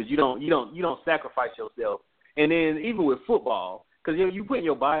to see, because you don't sacrifice yourself. And then even with football, because you putting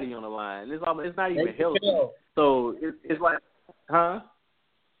your body on the line, it's not even healthy. So it's like, huh?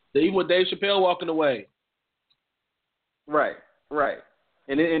 Even with Dave Chappelle walking away. Right.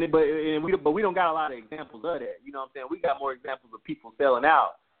 But we don't got a lot of examples of that. You know what I'm saying? We got more examples of people selling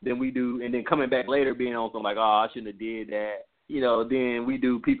out than we do, and then coming back later being on something like, oh, I shouldn't have did that. Then we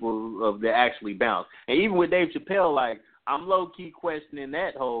do people that actually bounce. And even with Dave Chappelle, like, I'm low-key questioning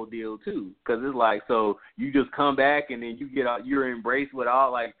that whole deal, too, because it's like, so you just come back and then you're embraced with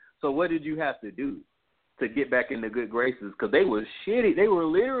all, like, so what did you have to do to get back in the good graces? Because they were shitty. They were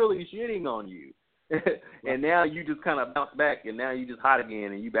literally shitting on you. And now you just kind of bounce back, and now you just hot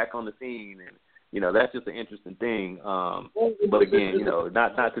again, and you back on the scene. And, that's just an interesting thing. But, again,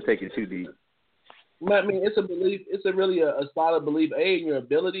 not to take it too deep. I mean, it's a belief. It's really a solid belief, in your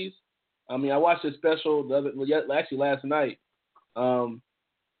abilities. I mean, I watched this special last night.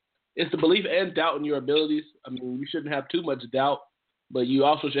 It's the belief and doubt in your abilities. I mean, you shouldn't have too much doubt, but you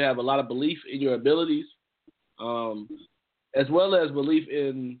also should have a lot of belief in your abilities, as well as belief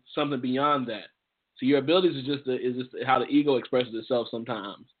in something beyond that. So your abilities is just how the ego expresses itself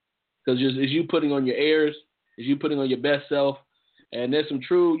sometimes, because it's you putting on your airs, it's you putting on your best self. And there's some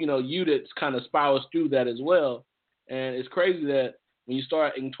true, you that kind of spirals through that as well. And it's crazy that when you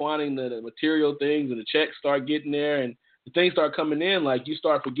start entwining the material things and the checks start getting there and the things start coming in, like, you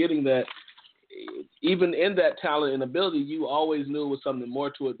start forgetting that even in that talent and ability, you always knew was something more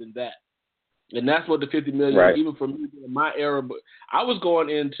to it than that. And that's what the $50 million, even for me in my era, but I was going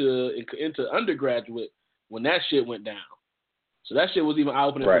into undergraduate when that shit went down. So that shit was even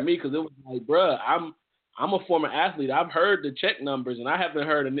eye-opening for me, because it was like, bruh, I'm a former athlete. I've heard the check numbers, and I haven't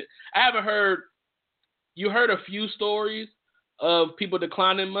heard. You heard a few stories of people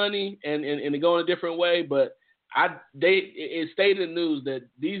declining money and going a different way, but it stayed in the news that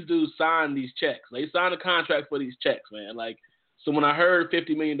these dudes signed these checks. They signed a contract for these checks, man. Like, so when I heard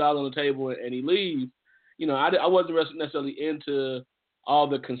 $50 million on the table and he leaves, I wasn't necessarily into all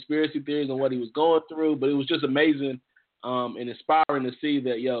the conspiracy theories and what he was going through, but it was just amazing and inspiring to see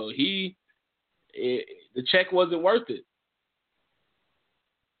that the check wasn't worth it.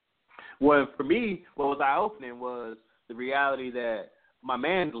 Well, for me, what was eye-opening was the reality that my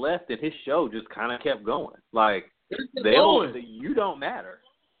man left and his show just kind of kept going. Like, you don't matter.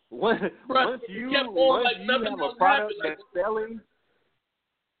 Once you have a product that's selling,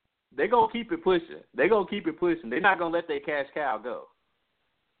 they're going to keep it pushing. They're They're not going to let their cash cow go.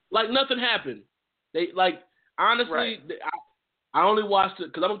 Like, nothing happened. Honestly, I only watched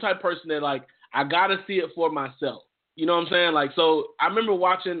it because I'm the type of person that, like, I got to see it for myself. You know what I'm saying? Like, so I remember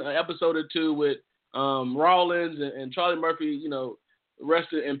watching an episode or two with Rawlins and Charlie Murphy,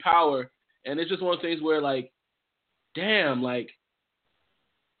 rested in power. And it's just one of those things where, like, damn, like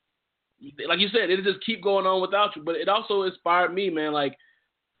you said, it just keep going on without you. But it also inspired me, man. Like,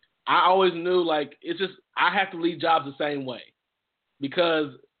 I always knew, like, it's just, I have to leave jobs the same way.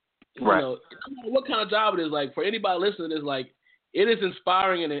 Because, you know, what kind of job it is, like, for anybody listening, is like, it is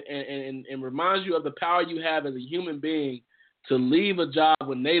inspiring and reminds you of the power you have as a human being to leave a job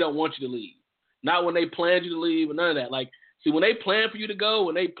when they don't want you to leave. Not when they planned you to leave or none of that. Like, see, when they plan for you to go,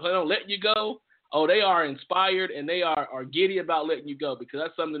 when they plan on letting you go, they are inspired and they are giddy about letting you go, because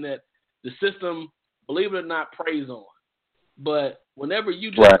that's something that the system, believe it or not, preys on. But whenever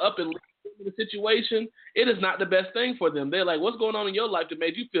you just up and leave the situation, it is not the best thing for them. They're like, what's going on in your life that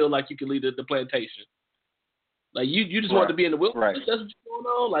made you feel like you could leave the plantation? Like, you just want to be in the wilderness. That's what's going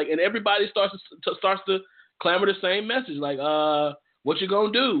on. Like, and everybody starts to clamor the same message. Like, what you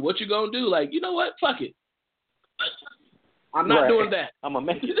gonna do? What you gonna do? Like, you know what? Fuck it. I'm not doing that. I'm a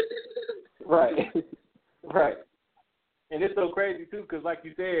man. Right. And it's so crazy too, because like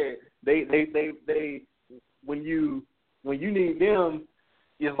you said, they when you need them,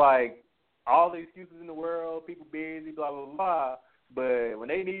 it's like all the excuses in the world, people busy, blah blah blah. But when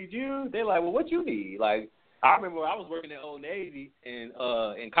they need you, they're like, well, what you need? Like, I remember I was working at Old Navy in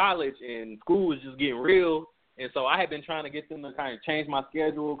college, and school was just getting real. And so I had been trying to get them to kind of change my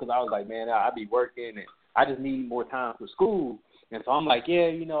schedule because I was like, man, I be working and I just need more time for school. And so I'm like, yeah,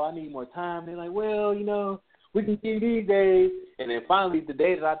 I need more time. They're like, well, we can give these days. And then finally, the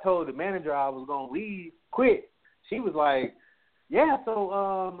day that I told the manager I was going to quit, she was like, yeah,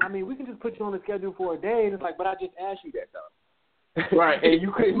 so, we can just put you on the schedule for a day. And it's like, but I just asked you that, though. Right. And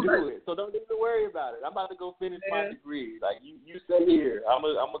you couldn't do it. So don't even worry about it. I'm about to go finish my degree. Like, you stay here. I'm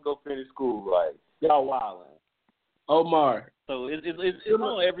gonna go finish school. Like, y'all wildin'. Omar. So it's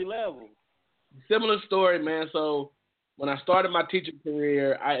on every level. Similar story, man. So when I started my teaching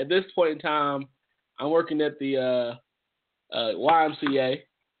career, at this point in time, I'm working at the YMCA.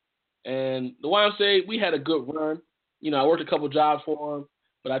 And the YMCA, we had a good run. I worked a couple jobs for them,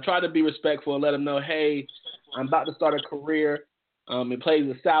 but I tried to be respectful and let them know, hey, I'm about to start a career. It pays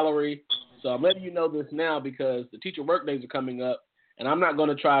a salary. So I'm letting you know this now because the teacher work days are coming up, and I'm not going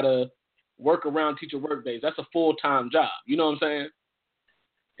to try to work around teacher work days. That's a full-time job. You know what I'm saying?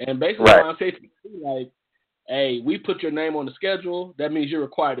 And basically what I'm saying to you, like, hey, we put your name on the schedule. That means you're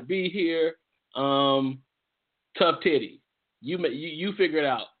required to be here. Tough titty. You figure it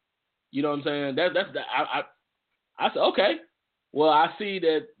out. You know what I'm saying? I said, okay. Well, I see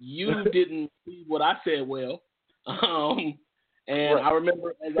that you didn't see what I said well. And I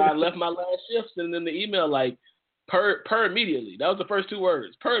remember as I left my last shift, sending them the email like, per immediately. That was the first 2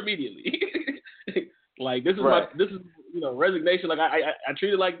 words. Per immediately. Like this is resignation. Like I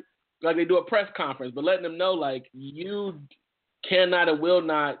treat it like they do a press conference, but letting them know like you cannot and will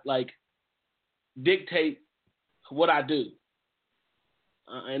not like dictate what I do.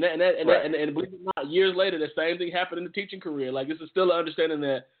 And believe it or not, years later, the same thing happened in the teaching career. Like this is still an understanding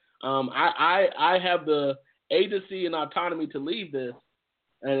that I have the agency and autonomy to leave this,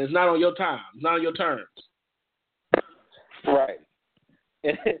 and it's not on your time. It's not on your terms. Right.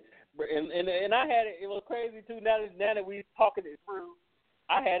 And I had it. It was crazy too. Now that we talking it through,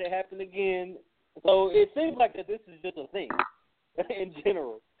 I had it happen again. So it seems like that this is just a thing in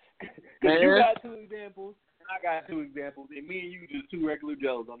general. Because you got 2 examples, and I got 2 examples, and me and you just 2 regular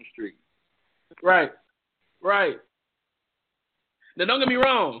Joes on the street. Right. Now don't get me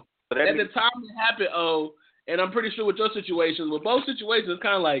wrong. At the time it happened, and I'm pretty sure with your situations, with both situations, it's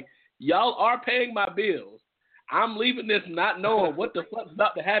kind of like y'all are paying my bills. I'm leaving this not knowing what the fuck's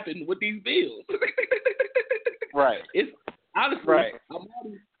about to happen with these bills. Right. It's honestly, right.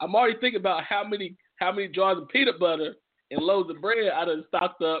 I'm already thinking about how many jars of peanut butter and loaves of bread I done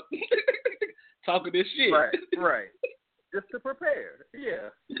stocked up talking this shit. Right. Just to prepare. Yeah.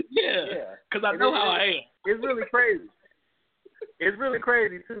 Because I know how I am. It's really crazy. It's really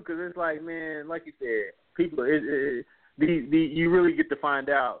crazy too, because it's like, man, like you said, people. You really get to find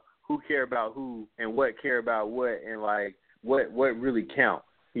out who care about who and what care about what, and like what really counts,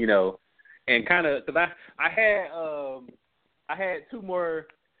 and kind of because I had two more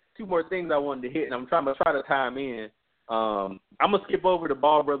things I wanted to hit, and I'm trying to tie them in. I'm gonna skip over the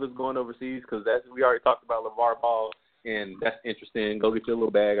Ball brothers going overseas because we already talked about LeVar Ball, and that's interesting. Go get your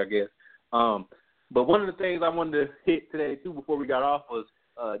little bag, I guess. But one of the things I wanted to hit today too before we got off was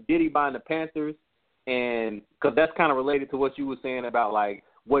Diddy buying the Panthers, and because that's kind of related to what you were saying about like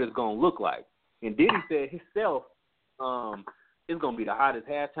what it's going to look like. And Diddy said himself, it's going to be the hottest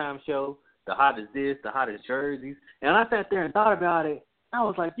halftime show, the hottest this, the hottest jerseys. And I sat there and thought about it. I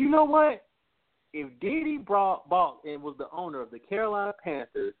was like, you know what? If Diddy bought and was the owner of the Carolina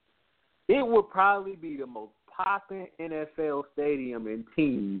Panthers, it would probably be the most popping NFL stadium and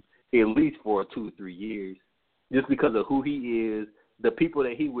team at least for 2 or 3 years, just because of who he is, the people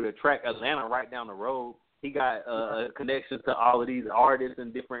that he would attract. Atlanta right down the road. He got a connection to all of these artists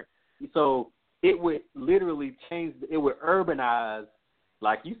and different. So it would literally change. It would urbanize,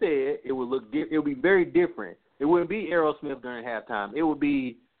 like you said. It would look. It would be very different. It wouldn't be Aerosmith during halftime. It would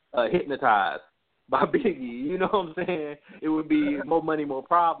be Hypnotized by Biggie. You know what I'm saying? It would be More Money, More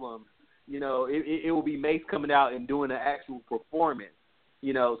Problems. It would be Mace coming out and doing an actual performance.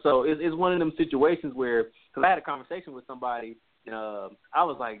 So it's one of them situations where, because I had a conversation with somebody, and I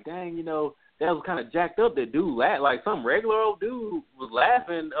was like, dang, that was kind of jacked up. That dude laughed, like some regular old dude was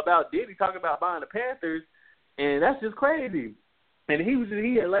laughing about Diddy talking about buying the Panthers, and that's just crazy. And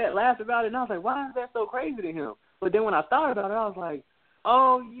he had laughed about it, and I was like, why is that so crazy to him? But then when I thought about it, I was like,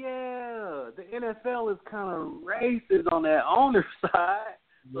 oh yeah, the NFL is kind of racist on that owner side,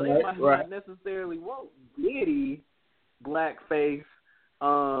 so they might not necessarily want Diddy blackface.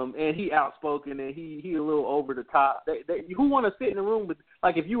 And he outspoken and he a little over the top. Who want to sit in the room with,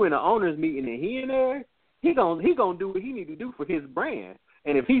 like, if you in an owners meeting and he in there, he gonna do what he need to do for his brand.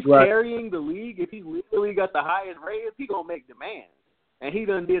 And if he's carrying the league, if he's literally got the highest ratings, he's going to make demands. And he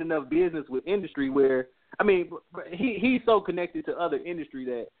done did enough business with industry where, I mean, he's so connected to other industry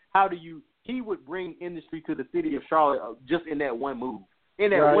that he would bring industry to the city of Charlotte just in that one move.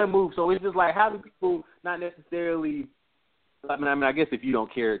 One move. So it's just like, how do people not necessarily, I guess if you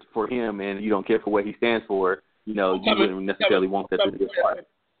don't care for him and you don't care for what he stands for, you wouldn't necessarily want that to be a part.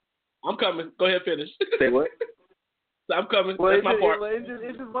 I'm coming. Go ahead, finish. Say what? I'm coming. Well, that's my part.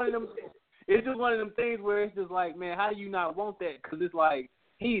 It's just one of them. It's just one of them things where it's just like, man, how do you not want that? Because it's like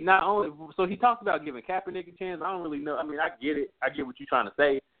he not only. So he talks about giving Kaepernick a chance. I don't really know. I mean, I get it. I get what you're trying to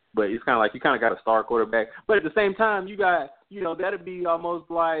say, but it's kind of like you kind of got a star quarterback. But at the same time, you got, that'd be almost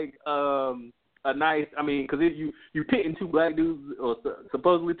like a nice. I mean, because you pitting two black dudes or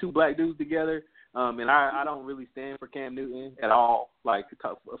supposedly two black dudes together. And I don't really stand for Cam Newton at all. Like,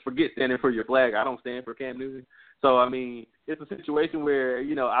 forget standing for your flag. I don't stand for Cam Newton. So, I mean, it's a situation where,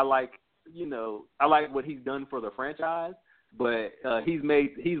 I like what he's done for the franchise, but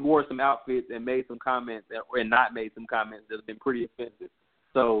he's wore some outfits and made some comments and not made some comments that's been pretty offensive.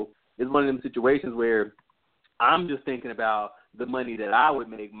 So it's one of them situations where I'm just thinking about the money that I would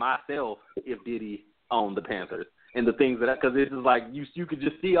make myself if Diddy owned the Panthers and the things because it's just like you could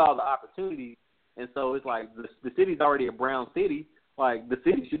just see all the opportunities. And so it's like the city's already a brown city. Like, the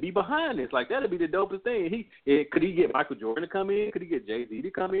city should be behind this. Like, that'd be the dopest thing. Could he get Michael Jordan to come in? Could he get Jay-Z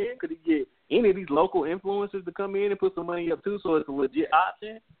to come in? Could he get any of these local influencers to come in and put some money up too, so it's a legit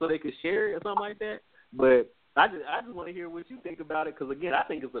option, so they could share it or something like that? But I just want to hear what you think about it, because again, I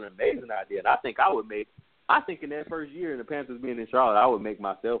think it's an amazing idea, and I think in that first year in the Panthers being in Charlotte, I would make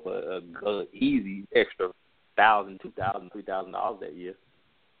myself a easy extra $1,000, $2,000, $3,000 that year.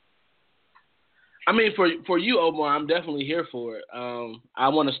 I mean, for you, Omar, I'm definitely here for it. I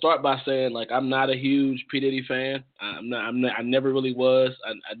want to start by saying, like, I'm not a huge P. Diddy fan. I never really was.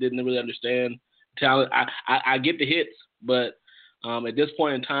 I didn't really understand talent. I get the hits, but at this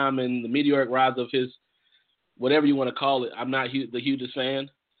point in time in the meteoric rise of his, whatever you want to call it, I'm not the hugest fan.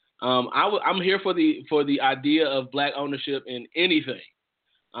 I'm here for the idea of black ownership in anything.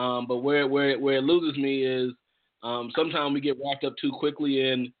 But where it loses me is sometimes we get wrapped up too quickly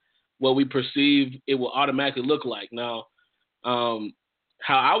in what we perceive it will automatically look like. Now, how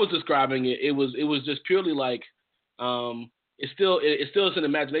I was describing it, it was just purely like it still is an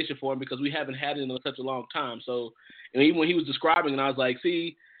imagination for him because we haven't had it in such a long time. So, and even when he was describing it, I was like,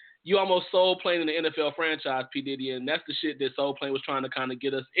 see, you almost soul playing in the NFL franchise, P. Diddy, and that's the shit that soul playing was trying to kind of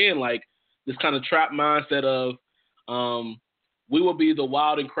get us in, like this kind of trap mindset of we will be the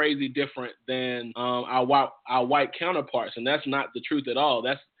wild and crazy different than our white counterparts, and that's not the truth at all.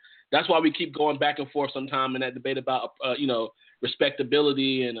 That's why we keep going back and forth sometime in that debate about,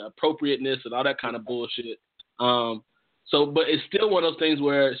 respectability and appropriateness and all that kind of bullshit. But it's still one of those things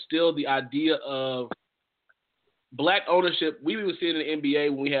where still the idea of black ownership, we even see it in the NBA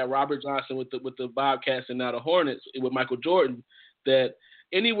when we had Robert Johnson with the Bobcats and now the Hornets with Michael Jordan, that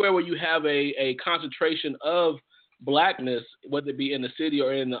anywhere where you have a concentration of blackness, whether it be in the city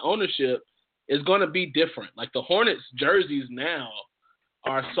or in the ownership, is going to be different. Like the Hornets jerseys now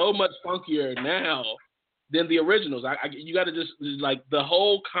are so much funkier now than the originals. You got to just, like, the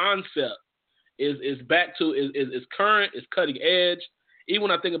whole concept is back to is current, is cutting edge. Even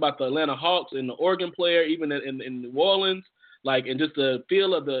when I think about the Atlanta Hawks and the Oregon player, even in New Orleans, like, and just the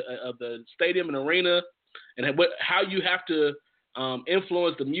feel of the stadium and arena, and how you have to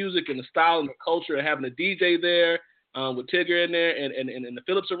influence the music and the style and the culture, and having a DJ there with Tigger in there and in the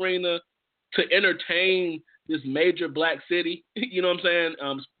Phillips Arena to entertain this major black city, you know what I'm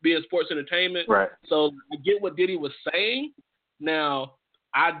saying, being sports entertainment. Right. So I get what Diddy was saying. Now,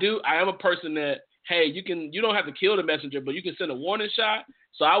 I am a person that, hey, you don't have to kill the messenger, but you can send a warning shot.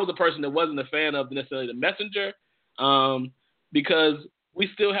 So I was a person that wasn't a fan of necessarily the messenger, because we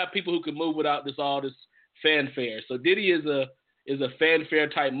still have people who can move without all this fanfare. So Diddy is a fanfare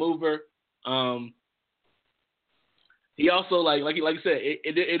type mover. He also like you said,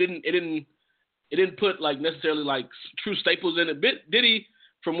 it didn't put like necessarily like true staples in it. Diddy,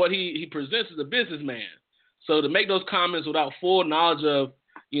 from what he presents, is a businessman. So to make those comments without full knowledge of,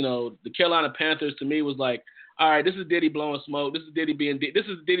 the Carolina Panthers, to me was like, all right, this is Diddy blowing smoke. This is Diddy this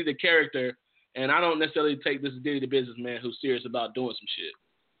is Diddy the character, and I don't necessarily take this as Diddy the businessman who's serious about doing some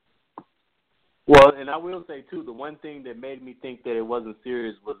shit. Well, and I will say too, the one thing that made me think that it wasn't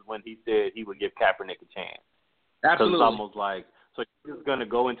serious was when he said he would give Kaepernick a chance. Absolutely. It's almost like, so you're just going to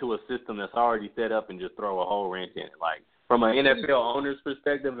go into a system that's already set up and just throw a whole wrench in it. Like, from an NFL owner's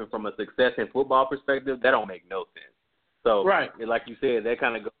perspective and from a success in football perspective, that don't make no sense. So, right. like you said, that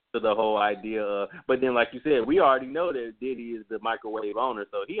kind of goes to the whole idea of. But then, like you said, we already know that Diddy is the microwave owner,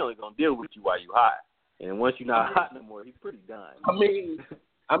 so he only gonna deal with you while you hot. And once you're not hot no more, he's pretty done. I mean,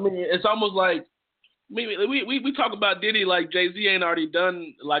 it's almost like we talk about Diddy like Jay-Z ain't already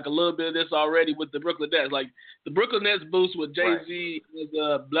done like a little bit of this already with the Brooklyn Nets. Like the Brooklyn Nets boost with Jay-Z as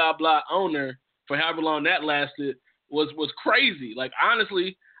a blah blah owner for however long that lasted was crazy. Like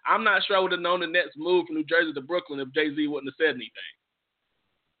honestly, I'm not sure I would have known the Nets move from New Jersey to Brooklyn if Jay-Z wouldn't have said anything.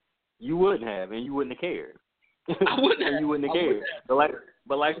 You wouldn't have, and you wouldn't have cared. I wouldn't have. You wouldn't have cared.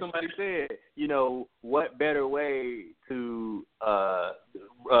 But like somebody said, you know, what better way to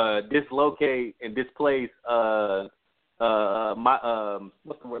dislocate and displace low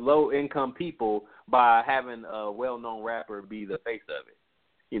income people by having a well-known rapper be the face of it.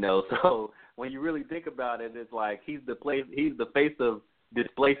 You know, so when you really think about it, it's like he's the face of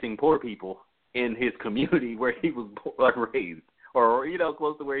displacing poor people in his community where he was raised, or you know,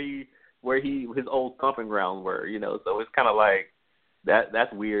 close to where his old stomping grounds were. You know, so it's kind of like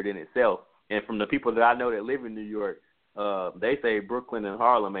that's weird in itself. And from the people that I know that live in New York, they say Brooklyn and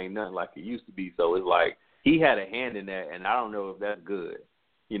Harlem ain't nothing like it used to be. So it's like he had a hand in that, and I don't know if that's good.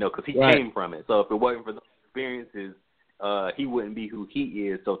 You know, because he came from it. So if it wasn't for those experiences, he wouldn't be who he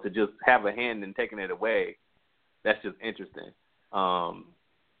is. So to just have a hand in taking it away, that's just interesting.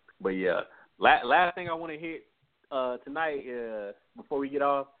 But yeah, last thing I want to hit tonight before we get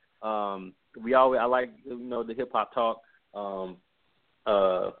off, I like the hip hop talk.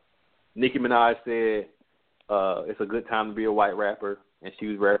 Nicki Minaj said it's a good time to be a white rapper, and she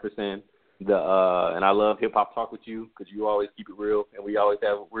was referencing and I love hip hop talk with you because you always keep it real, and we always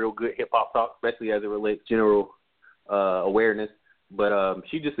have real good hip hop talk, especially as it relates to general awareness. But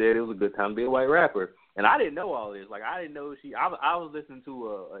she just said it was a good time to be a white rapper, and I didn't know all this. Like I didn't know I was listening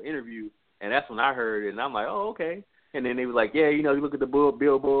to an interview, and that's when I heard it, and I'm like, oh okay. And then they were like, yeah, you know, you look at the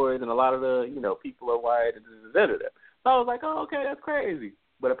billboards, and a lot of the people are white, and da. So I was like, oh okay, that's crazy.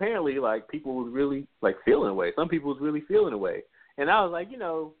 But apparently, like, people was really, like, feeling away. Some people was really feeling away. And I was like,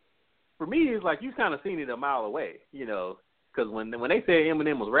 for me, it's like you kind of seen it a mile away, because when they said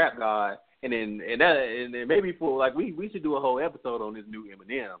Eminem was rap god, and then maybe for, like, we should do a whole episode on this new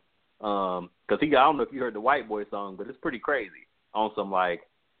Eminem. Because I don't know if you heard the White Boy song, but it's pretty crazy on some, like,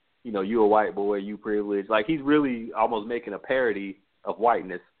 you a white boy, you privileged. Like, he's really almost making a parody of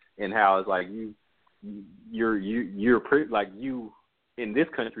whiteness and how it's like you in this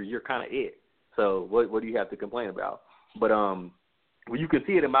country, you're kind of it. So what do you have to complain about? But well, you can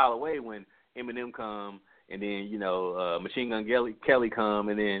see it a mile away when Eminem come, and then Machine Gun Kelly come,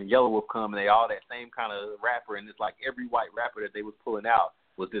 and then Yellow Wolf come, and they all that same kind of rapper, and it's like every white rapper that they was pulling out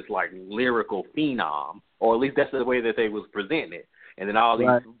was this like lyrical phenom, or at least that's the way that they was presenting it. And then all these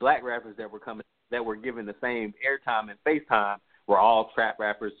black rappers that were coming, that were given the same airtime and face time, were all trap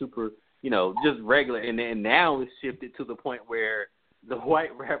rappers, super, just regular. And then now it's shifted to the point where the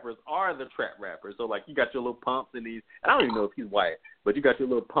white rappers are the trap rappers. So, like, you got your little Pumps and these. I don't even know if he's white, but you got your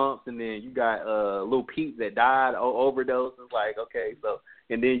little Pumps, and then you got Lil Peep that died overdose. It's like, okay, so,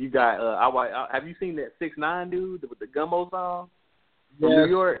 and then you got have you seen that 6ix9ine dude with the Gummo song from New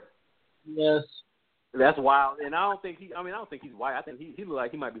York? Yes. That's wild. And I don't think he's white. I think he looks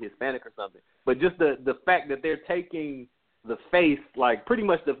like he might be Hispanic or something. But just the fact that they're taking the face, like pretty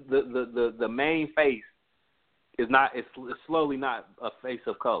much the main face, it's slowly not a face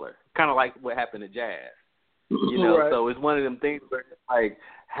of color, kind of like what happened to jazz, Right. So it's one of them things where like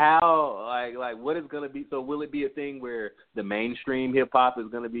how like what is gonna be. So will it be a thing where the mainstream hip hop is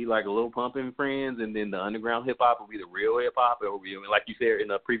gonna be like a Lil Pump and Friends, and then the underground hip hop will be the real hip hop, or like you said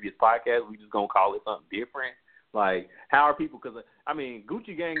in a previous podcast, we just gonna call it something different? Like how are people? Because I mean,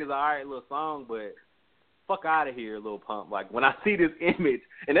 Gucci Gang is an alright little song, but fuck out of here, Lil Pump. Like when I see this image,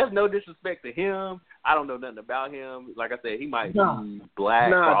 and that's no disrespect to him. I don't know nothing about him. Like I said, he might be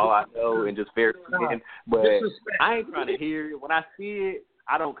black for all I know, and just fair skin. But I ain't trying to hear it. When I see it,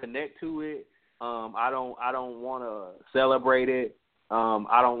 I don't connect to it. I don't want to celebrate it.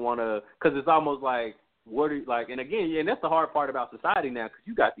 I don't want to, because it's almost like and again, and that's the hard part about society now, because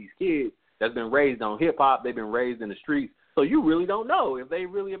you got these kids that's been raised on hip hop. They've been raised in the streets, so you really don't know if they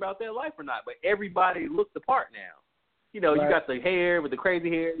really about their life or not. But everybody looks the part now. You got the hair with the crazy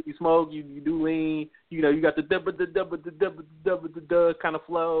hair. You smoke. You do lean. You got the kind of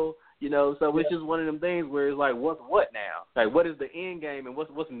flow. So it's just one of them things where it's like, what's what now? Like, what is the end game and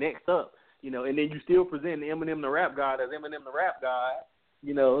what's next up? And then you still present Eminem the rap god as Eminem the rap god.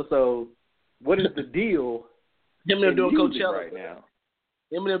 So what is the deal? Eminem doing Coachella right now.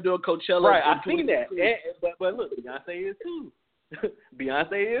 Eminem doing Coachella. Right, I've seen that. But look, Beyonce is too.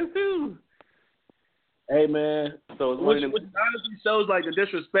 Beyonce is too. Hey, man. So it's which honestly shows, like, the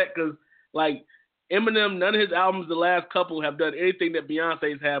disrespect, because, like, Eminem, none of his albums, the last couple, have done anything that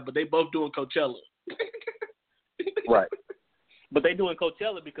Beyonce's have, but they both doing Coachella. Right. But they doing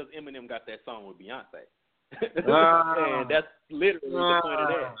Coachella because Eminem got that song with Beyonce. And that's literally the point of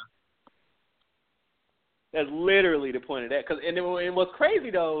that. That's literally the point of that. And what's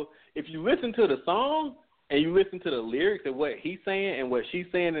crazy, though, if you listen to the song and you listen to the lyrics and what he's saying and what she's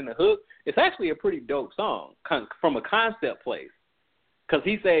saying in the hook, it's actually a pretty dope song from a concept place. Because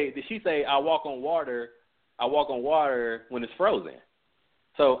she say, I walk on water when it's frozen.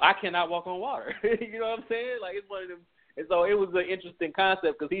 So I cannot walk on water. You know what I'm saying? Like, it's one of them. And so it was an interesting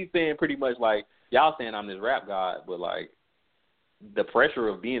concept because he's saying pretty much like, y'all saying I'm this rap god, but like the pressure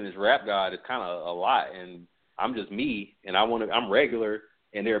of being this rap god is kind of a lot. And I'm just me, and I'm regular,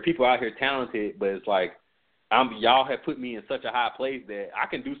 and there are people out here talented, but it's like y'all have put me in such a high place that I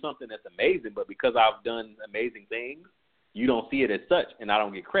can do something that's amazing, but because I've done amazing things, you don't see it as such, and I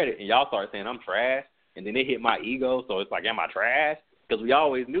don't get credit. And y'all start saying I'm trash, and then they hit my ego, so it's like, am I trash? Because we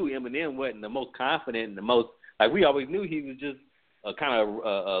always knew Eminem wasn't the most confident and the most, like, we always knew he was just a kind of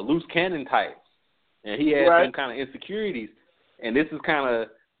a loose cannon type, and he had some kind of insecurities, and this is kind of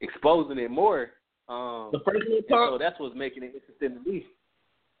exposing it more. The first one, so that's what's making it interesting to me.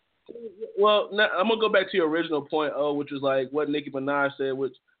 Well, now, I'm going to go back to your original point, which was like what Nicki Minaj said,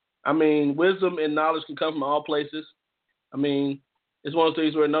 which, I mean, wisdom and knowledge can come from all places. I mean, it's one of those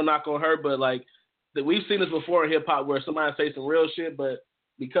things where no knock on her, but like we've seen this before in hip hop where somebody say some real shit, but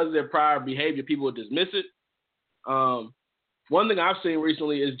because of their prior behavior, people will dismiss it. One thing I've seen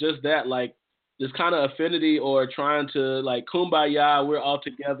recently is just that, like this kind of affinity or trying to like kumbaya, we're all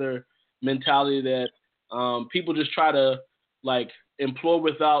together mentality that people just try to like employ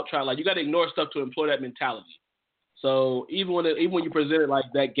without trying. Like you got to ignore stuff to employ that mentality. So even when you present it like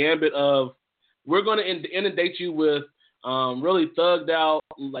that gambit of we're going to inundate you with really thugged out,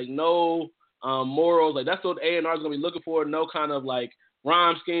 like no morals, like that's what A&R is going to be looking for. No kind of like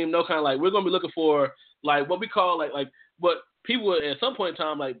rhyme scheme, no kind of like we're going to be looking for like what we call like what people at some point in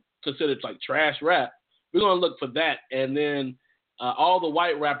time like considered like trash rap. We're going to look for that, and then all the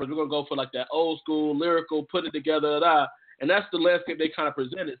white rappers we're going to go for like that old school lyrical, put it together, and that's the landscape they kind of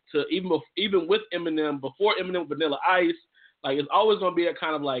presented to even with Eminem before Eminem Vanilla Ice. Like it's always going to be that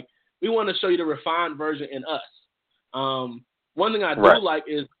kind of like we want to show you the refined version in us. One thing I do like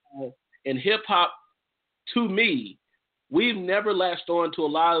is in hip hop, to me, we've never latched on to a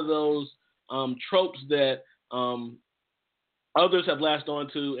lot of those tropes that others have latched on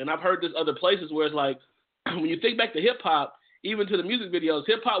to. And I've heard this other places where it's like, when you think back to hip hop, even to the music videos,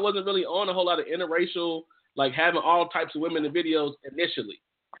 hip hop wasn't really on a whole lot of interracial, like having all types of women in videos initially.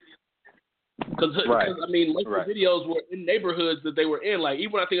 Because I mean, most of the videos were in neighborhoods that they were in. Like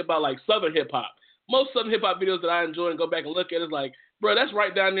even when I think about like Southern hip hop, most Southern hip hop videos that I enjoy and go back and look at is like, bro, that's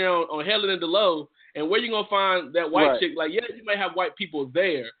right down there on Helen and DeLoe. And where you gonna find that white chick? Like, yeah, you may have white people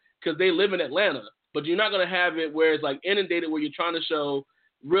there because they live in Atlanta, but you're not gonna have it where it's like inundated, where you're trying to show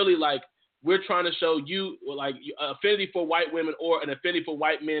really like we're trying to show you like affinity for white women or an affinity for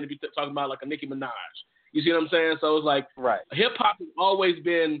white men. If you're talking about like a Nicki Minaj, you see what I'm saying? So it's like hip hop has always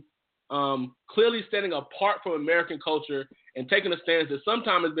been clearly standing apart from American culture and taking a stance that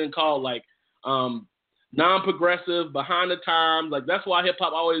sometimes has been called like non-progressive, behind the times. Like that's why hip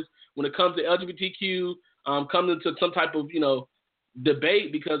hop always, when it comes to LGBTQ, comes into some type of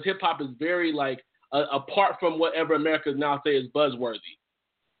debate, because hip hop is very like apart from whatever America now say is buzzworthy.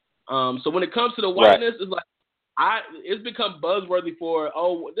 So when it comes to the whiteness, it's like it's become buzzworthy for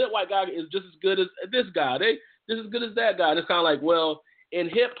that white guy is just as good as this guy. They just as good as that guy. And it's kind of like, well, in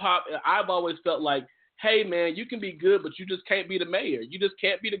hip hop, I've always felt like, hey man, you can be good, but you just can't be the mayor. You just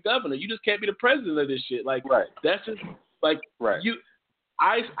can't be the governor. You just can't be the president of this shit. Like that's just like you.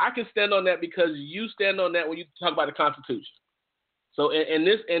 I can stand on that because you stand on that when you talk about the Constitution. So in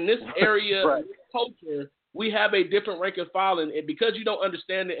this area, in this culture, we have a different rank and file, and because you don't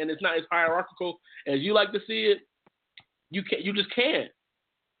understand it, and it's not as hierarchical as you like to see it, you just can't.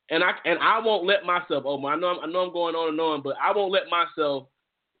 And I won't let myself. I know I'm going on and on, but I won't let myself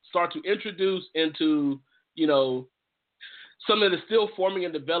start to introduce into something that's still forming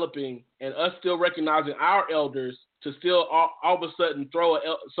and developing, and us still recognizing our elders to still all of a sudden throw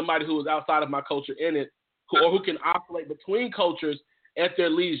somebody who is outside of my culture in it, or who can oscillate between cultures at their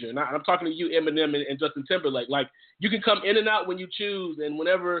leisure. Now, I'm talking to you, Eminem and Justin Timberlake. Like, you can come in and out when you choose, and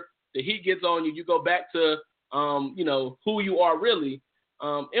whenever the heat gets on you, you go back to, who you are really.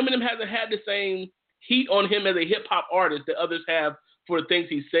 Eminem hasn't had the same heat on him as a hip-hop artist that others have for the things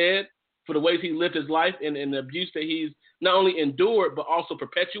he said, for the ways he lived his life, and the abuse that he's not only endured but also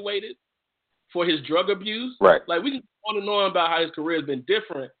perpetuated. for his drug abuse. Right. Like, we can go on and on about how his career has been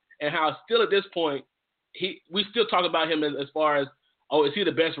different and how still at this point, we still talk about him as far as, oh, is he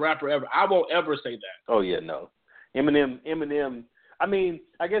the best rapper ever? I won't ever say that. Oh, yeah, no. Eminem, I mean,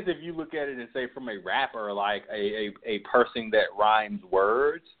 I guess if you look at it and say from a rapper, like a person that rhymes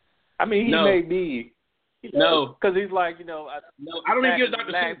words, I mean, he may be. No. Because he's like, I don't even give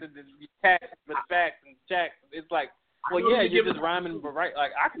Dr. Seuss. The facts and checks. It's like, well, yeah, you're just rhyming, but right,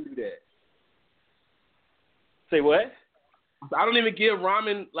 like, I can do that. Say what? I don't even give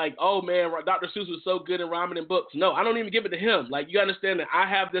rhyming, like, oh, man, Dr. Seuss was so good at rhyming in books. No, I don't even give it to him. Like, you understand that I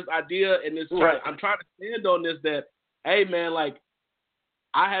have this idea and this right. I'm trying to stand on this that, hey, man, like,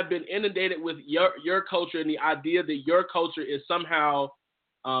 I have been inundated with your culture and the idea that your culture is somehow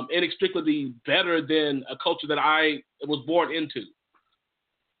inextricably better than a culture that I was born into.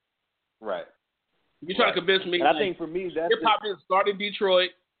 Right. You're trying to convince me. And I think for me, that's hip-hop didn't start in Detroit.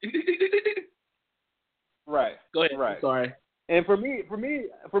 Right. Go ahead. Right. Sorry. And for me,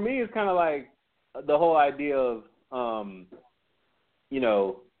 it's kind of like the whole idea of,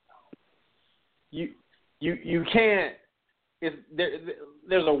 you can't.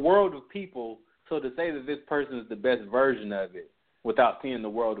 There's a world of people. So to say that this person is the best version of it without seeing the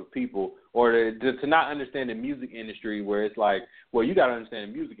world of people, or to not understand the music industry, where it's like, well, you got to understand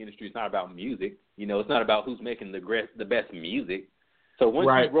the music industry. It's not about music. It's not about who's making the best music. So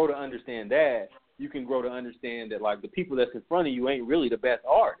once you grow to understand that, you can grow to understand that, like, the people that's in front of you ain't really the best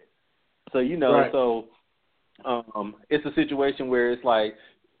artists. So, it's a situation where it's like,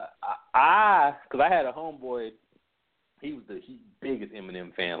 because I had a homeboy, he was the biggest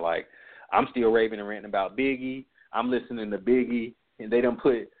Eminem fan. Like, I'm still raving and ranting about Biggie. I'm listening to Biggie, and they done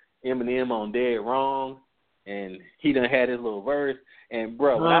put Eminem on Dead Wrong, and he done had his little verse. And,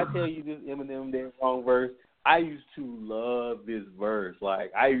 bro, when I tell you this Eminem Dead Wrong verse, I used to love this verse.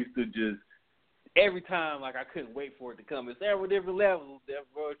 Like, I used to just, every time, like, I couldn't wait for it to come. It's several different levels.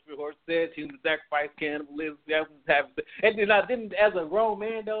 Horse said, human sacrifice, cannibalism, and then I didn't, as a grown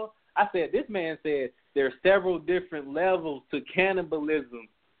man, though, I said, this man said there are several different levels to cannibalism.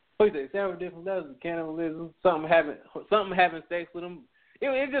 What you say? Several different levels of cannibalism. Something having sex with him.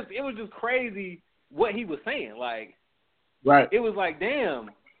 It was just crazy what he was saying. Like, right. It was like,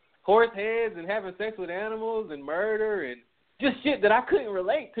 damn, horse heads and having sex with animals and murder and just shit that I couldn't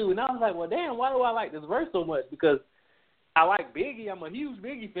relate to. And I was like, well, damn, why do I like this verse so much? Because I like Biggie. I'm a huge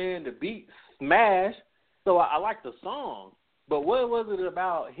Biggie fan. The beat smash. So I like the song. But what was it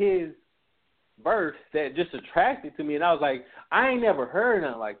about his verse that just attracted to me? And I was like, I ain't never heard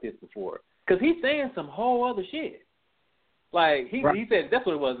nothing like this before. Because he's saying some whole other shit. Like, he said, that's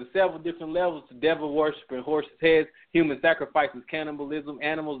what it was. There's several different levels to devil worshiping, horses' heads, human sacrifices, cannibalism,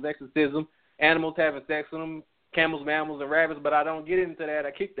 animals' exorcism, animals having sex with them, camels, mammals, and rabbits. But I don't get into that.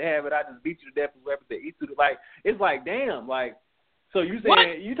 I kick the habit. I just beat you to death with weapons that eat you. Like, it's like, damn. Like, so you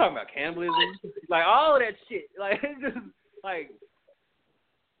saying, you talking about cannibalism? Like, all of that shit. Like, it's just, like,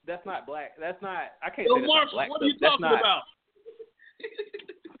 that's not black. That's not, I can't say that's Marshall, not black what stuff. are you talking about?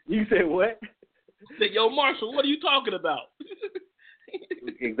 You said what? I said, yo, Marshall, what are you talking about?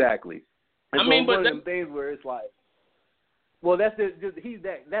 Exactly. And I mean, but one of them things where it's like, well, that's just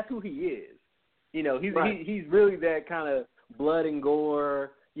that's who he is. He's really that kind of blood and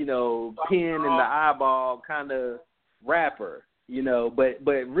gore, pin in the eyeball kind of rapper, But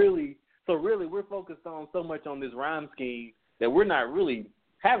really, we're focused on so much on this rhyme scheme that we're not really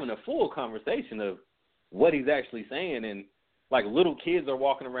having a full conversation of what he's actually saying. And like, little kids are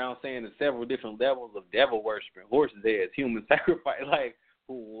walking around saying there's several different levels of devil worshiping, horses' heads, human sacrifice. Like,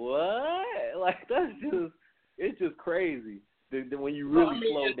 what? Like, it's just crazy when you really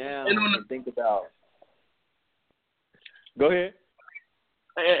slow down and think about. Go ahead.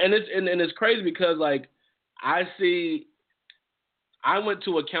 And it's crazy because, like, I went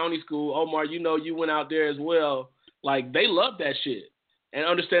to a county school. Omar, you went out there as well. Like, they love that shit. And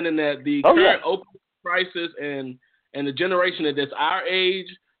understanding that the current open crisis and the generation that's our age,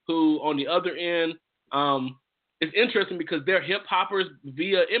 who on the other end, it's interesting because they're hip hoppers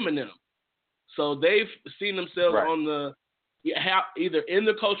via Eminem. So they've seen themselves on the either in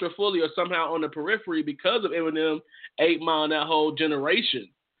the culture fully or somehow on the periphery because of Eminem, 8 Mile, and that whole generation.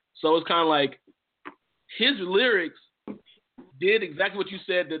 So it's kind of like his lyrics did exactly what you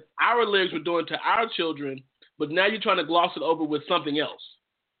said that our lyrics were doing to our children, but now you're trying to gloss it over with something else.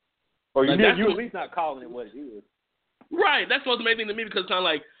 Or you at least not calling it what it is. Right. That's what's amazing to me because it's kind of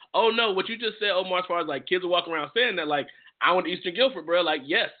like, oh, no, what you just said, Omar, as far as, like, kids are walking around saying that, like, I went to Eastern Guilford, bro. Like,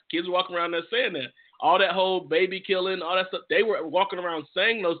 yes, kids are walking around there saying that. All that whole baby killing, all that stuff, they were walking around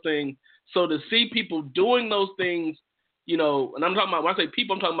saying those things. So to see people doing those things, and I'm talking about, when I say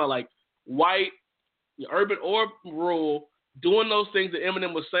people, I'm talking about, like, white, urban or rural, doing those things that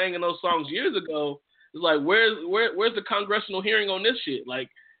Eminem was saying in those songs years ago. It's like, where's the congressional hearing on this shit? Like,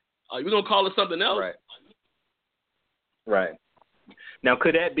 we're going to call it something else? Right. Now,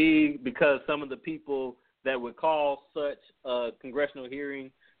 could that be because some of the people that would call such a congressional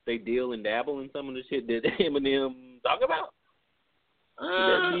hearing, they deal and dabble in some of the shit that Eminem talk about? Could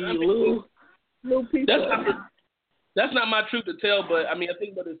that be little people? That's not my truth to tell, but I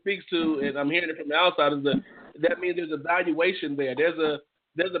think what it speaks to, and I'm hearing it from the outside, is that means there's a valuation there. There's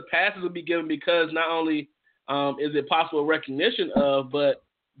a passage to be given because not only is it possible recognition of, but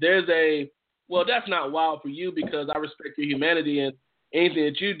there's that's not wild for you because I respect your humanity and anything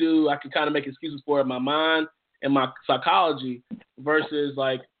that you do, I can kind of make excuses for in my mind and my psychology versus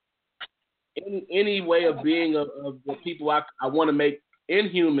like any way of being of the people I want to make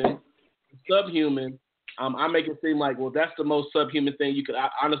inhuman, subhuman. I make it seem like, well, that's the most subhuman thing you could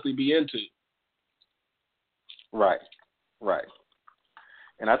honestly be into. Right.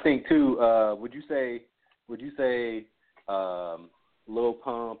 And I think too, would you say Lil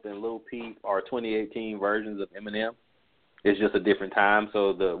Pump and Lil Peep are 2018 versions of Eminem? It's just a different time,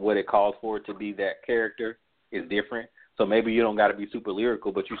 so what it calls for it to be that character is different. So maybe you don't got to be super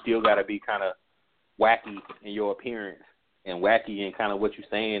lyrical, but you still got to be kind of wacky in your appearance and wacky in kind of what you're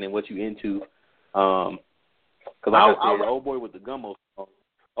saying and what you're into. Because like I said, Old Boy with the Gummo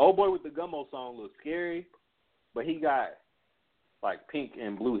song looks scary, but he got like pink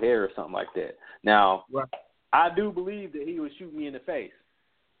and blue hair or something like that. Now, I do believe that he would shoot me in the face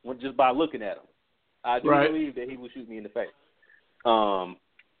just by looking at him. I do believe that he would shoot me in the face.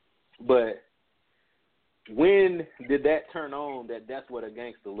 But when did that turn on that that's what a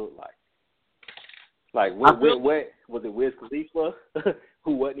gangster looked like? Like, what was it Wiz Khalifa,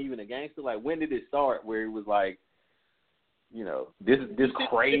 who wasn't even a gangster? Like, when did it start where it was like, this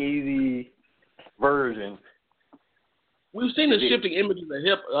crazy version? We've seen the shifting images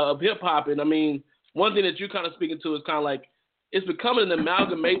of hip-hop, and one thing that you're kind of speaking to is kind of like, it's becoming an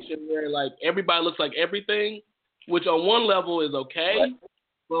amalgamation where, like, everybody looks like everything, which on one level is okay,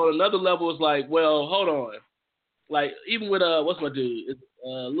 but on another level is like, well, hold on. Like, even with, what's my dude? Is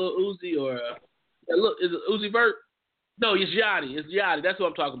Lil Uzi or, is it Uzi Vert? No, it's Yachty. It's Yachty. That's what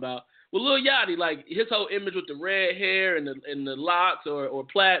I'm talking about. Well, Lil Yachty, like, his whole image with the red hair and the locks or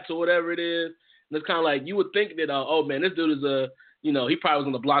plaits or whatever it is, and it's kind of like, you would think that, oh, man, this dude is he probably was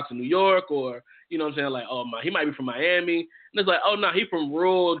on the blocks of New York or, you know what I'm saying, like, oh, he might be from Miami. And it's like, oh, no, he's from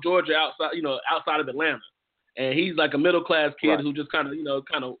rural Georgia outside of Atlanta. And he's like a middle-class kid who just kind of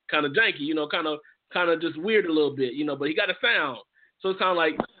janky, kind of just weird a little bit, but he got a sound. So it's kind of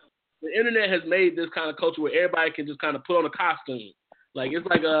like the internet has made this kind of culture where everybody can just kind of put on a costume. Like, it's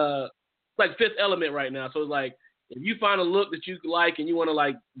like Fifth Element right now. So it's like, if you find a look that you like and you want to,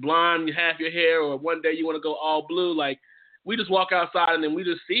 like, blonde half your hair or one day you want to go all blue, like, we just walk outside and then we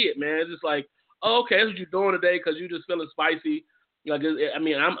just see it, man. It's just like, oh, okay, that's what you're doing today because you're just feeling spicy. Like,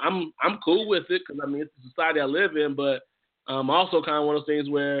 I'm cool with it because it's the society I live in, but also kind of one of those things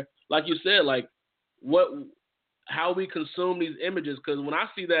where, like you said, like how we consume these images. Because when I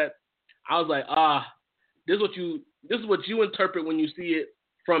see that, I was like, this is what you interpret when you see it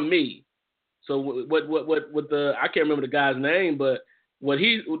from me. So what I can't remember the guy's name, but what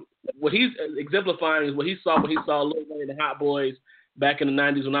he's exemplifying is what he saw when he saw Lil Wayne and the Hot Boys back in the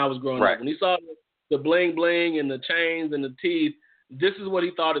 90s when I was growing up. When he saw the bling bling and the chains and the teeth, this is what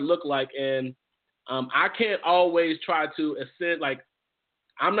he thought it looked like. And I can't always try to ascend, like,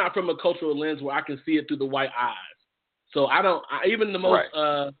 I'm not from a cultural lens where I can see it through the white eyes. So even the most,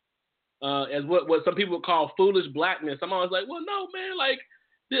 as what some people would call foolish blackness, I'm always like, well, no, man, like,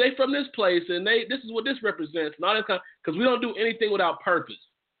 they from this place and this is what this represents and all that kind of, because we don't do anything without purpose.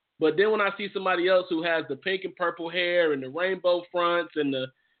 But then when I see somebody else who has the pink and purple hair and the rainbow fronts and the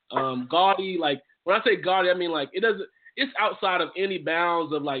gaudy, like, when I say gaudy, I mean, like, it's outside of any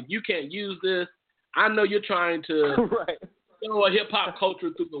bounds of, like, you can't use this. I know you're trying to show a hip-hop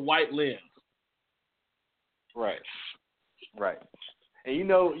culture through the white lens. Right. And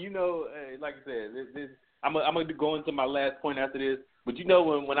like I said, I'm going to go into my last point after this, but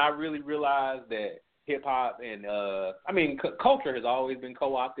when I really realized that hip-hop and, culture has always been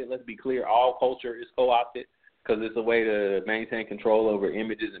co-opted. Let's be clear, all culture is co-opted because it's a way to maintain control over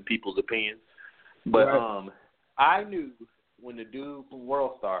images and people's opinions. But I knew when the dude from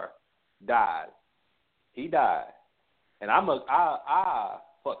World Star died, he died, and I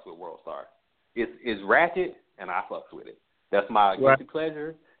fucks with World Star. It's ratchet, and I fucks with it. That's my guilty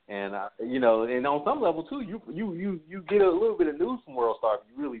pleasure, and and on some level too, you get a little bit of news from World Star if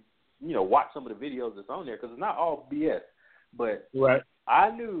you really watch some of the videos that's on there because it's not all BS. But I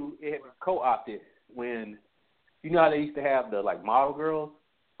knew it had been co-opted when, you know how they used to have the like model girls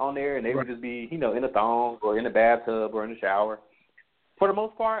on there, and they would just be, in a thong or in a bathtub or in the shower. For the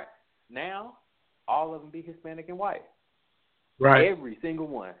most part, now all of them be Hispanic and white. Right. Every single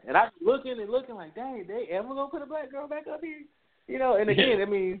one. And I was looking like, dang, they ever gonna put a black girl back up here? And again, I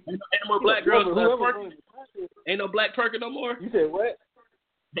mean, ain't no more black girls. Ain't no black twerking no more. You said what?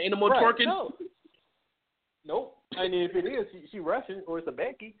 Ain't no more twerking. No. Nope. I mean, if it is, she Russian or it's a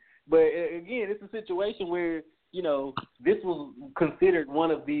Becky. But again, it's a situation where this was considered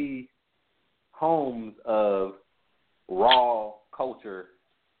one of the homes of raw culture,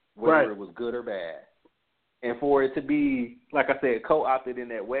 whether it was good or bad. And for it to be, like I said, co-opted in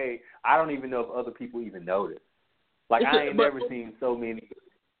that way, I don't even know if other people even noticed. Like, I ain't never seen so many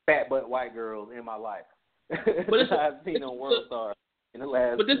fat butt white girls in my life. But I've seen on World Star in the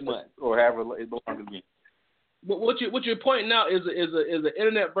last 2 months or however it belongs to me. What you're pointing out is an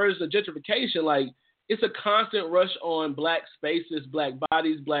internet version of gentrification. Like, it's a constant rush on black spaces, black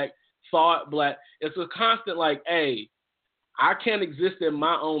bodies, black thought, black. It's a constant like, hey, I can't exist in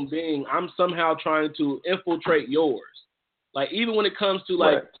my own being. I'm somehow trying to infiltrate yours. Like, even when it comes to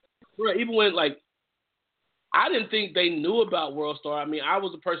like, even when like, I didn't think they knew about World Star. I mean, I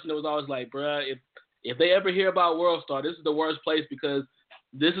was a person that was always like, bruh, if they ever hear about World Star, this is the worst place because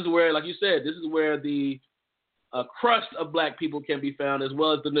this is where, like you said, this is where the crust of black people can be found as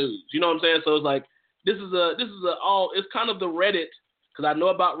well as the news. You know what I'm saying? So it's like, it's kind of the Reddit, because I know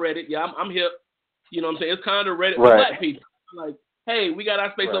about Reddit. Yeah, I'm hip. You know what I'm saying? It's kind of Reddit for black people. Like, hey, we got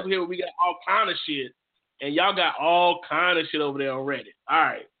our space over here where we got all kind of shit, and y'all got all kind of shit over there on Reddit. All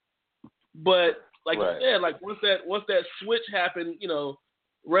right. But like you said, like once that switch happened,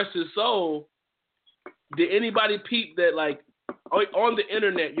 rest his soul, did anybody peep that like on the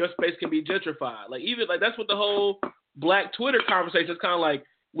internet your space can be gentrified? Like even like that's what the whole black Twitter conversation is kind of like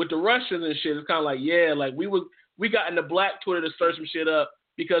with the Russians and shit. It's kind of like, yeah, like we got into black Twitter to stir some shit up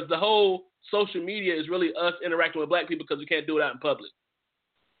because the whole social media is really us interacting with black people because we can't do it out in public.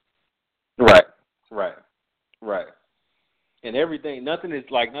 Right. And everything, nothing is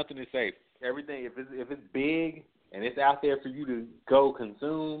safe. Everything, if it's big and it's out there for you to go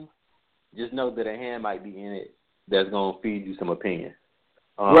consume, just know that a hand might be in it that's gonna feed you some opinion.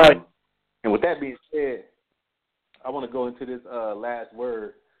 Right. And with that being said, I want to go into this last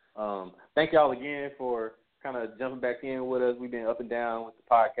word. Thank y'all again for kind of jumping back in with us. We've been up and down with the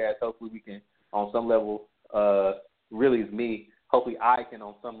podcast. Hopefully we can, on some level, really it's me. Hopefully I can,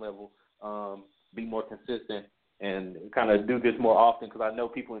 on some level, be more consistent and kind of do this more often because I know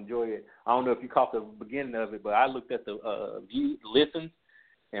people enjoy it. I don't know if you caught the beginning of it, but I looked at the listens,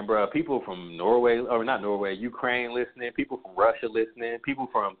 and, bro, people from Ukraine listening, people from Russia listening, people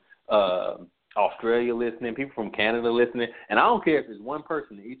from Australia listening, people from Canada listening, and I don't care if it's one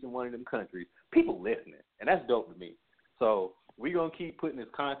person in each and one of them countries, people listening, and that's dope to me. So we're going to keep putting this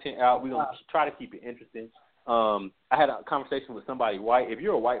content out. We're going to try to keep it interesting. I had a conversation with somebody white. If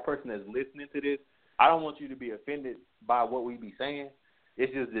you're a white person that's listening to this, I don't want you to be offended by what we be saying.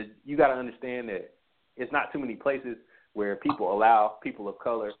 It's just that you got to understand that it's not too many places where people allow people of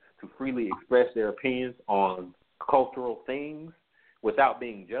color to freely express their opinions on cultural things without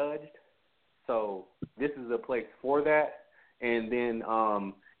being judged. So this is a place for that. And then,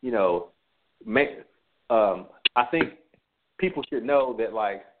 I think people should know that,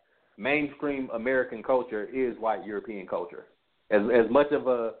 like, mainstream American culture is white European culture. As much of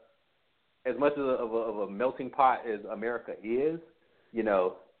a melting pot as America is,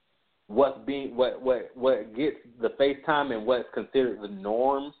 what gets the face time and what's considered the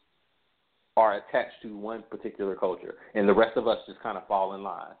norms are attached to one particular culture, and the rest of us just kind of fall in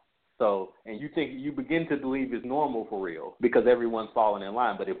line. So, and you begin to believe it's normal for real because everyone's falling in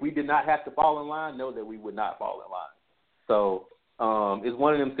line. But if we did not have to fall in line, know that we would not fall in line. So it's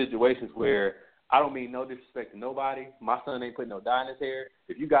one of them situations where I don't mean no disrespect to nobody. My son ain't putting no dye in his hair.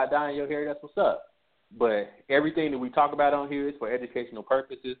 If you got dye in your hair, that's what's up. But everything that we talk about on here is for educational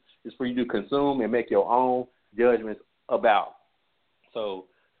purposes. It's for you to consume and make your own judgments about. So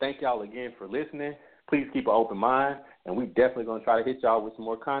thank y'all again for listening. Please keep an open mind, and we definitely going to try to hit y'all with some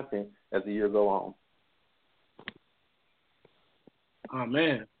more content as the year go on. Oh,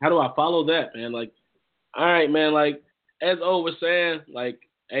 man. How do I follow that, man? Like, all right, man. Like, as O was saying, like,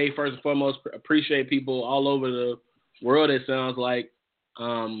 hey, first and foremost, appreciate people all over the world, it sounds like,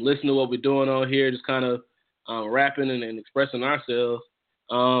 listen to what we're doing on here, just kind of rapping and expressing ourselves.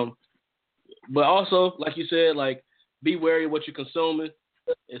 But also, like you said, like, be wary of what you're consuming.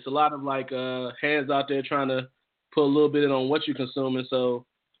 It's a lot of, like, hands out there trying to put a little bit on what you're consuming. So,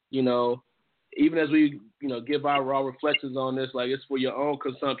 even as we, give our raw reflections on this, like it's for your own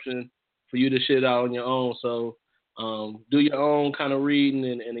consumption, for you to shit out on your own. So do your own kind of reading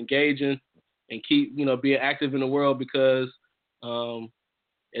and engaging, and keep, being active in the world, because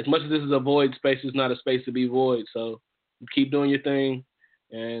as much as this is a void space, it's not a space to be void. So keep doing your thing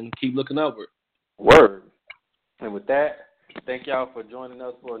and keep looking upward. Word. And with that, thank y'all for joining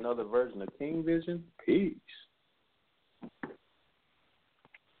us for another version of King Vision. Peace.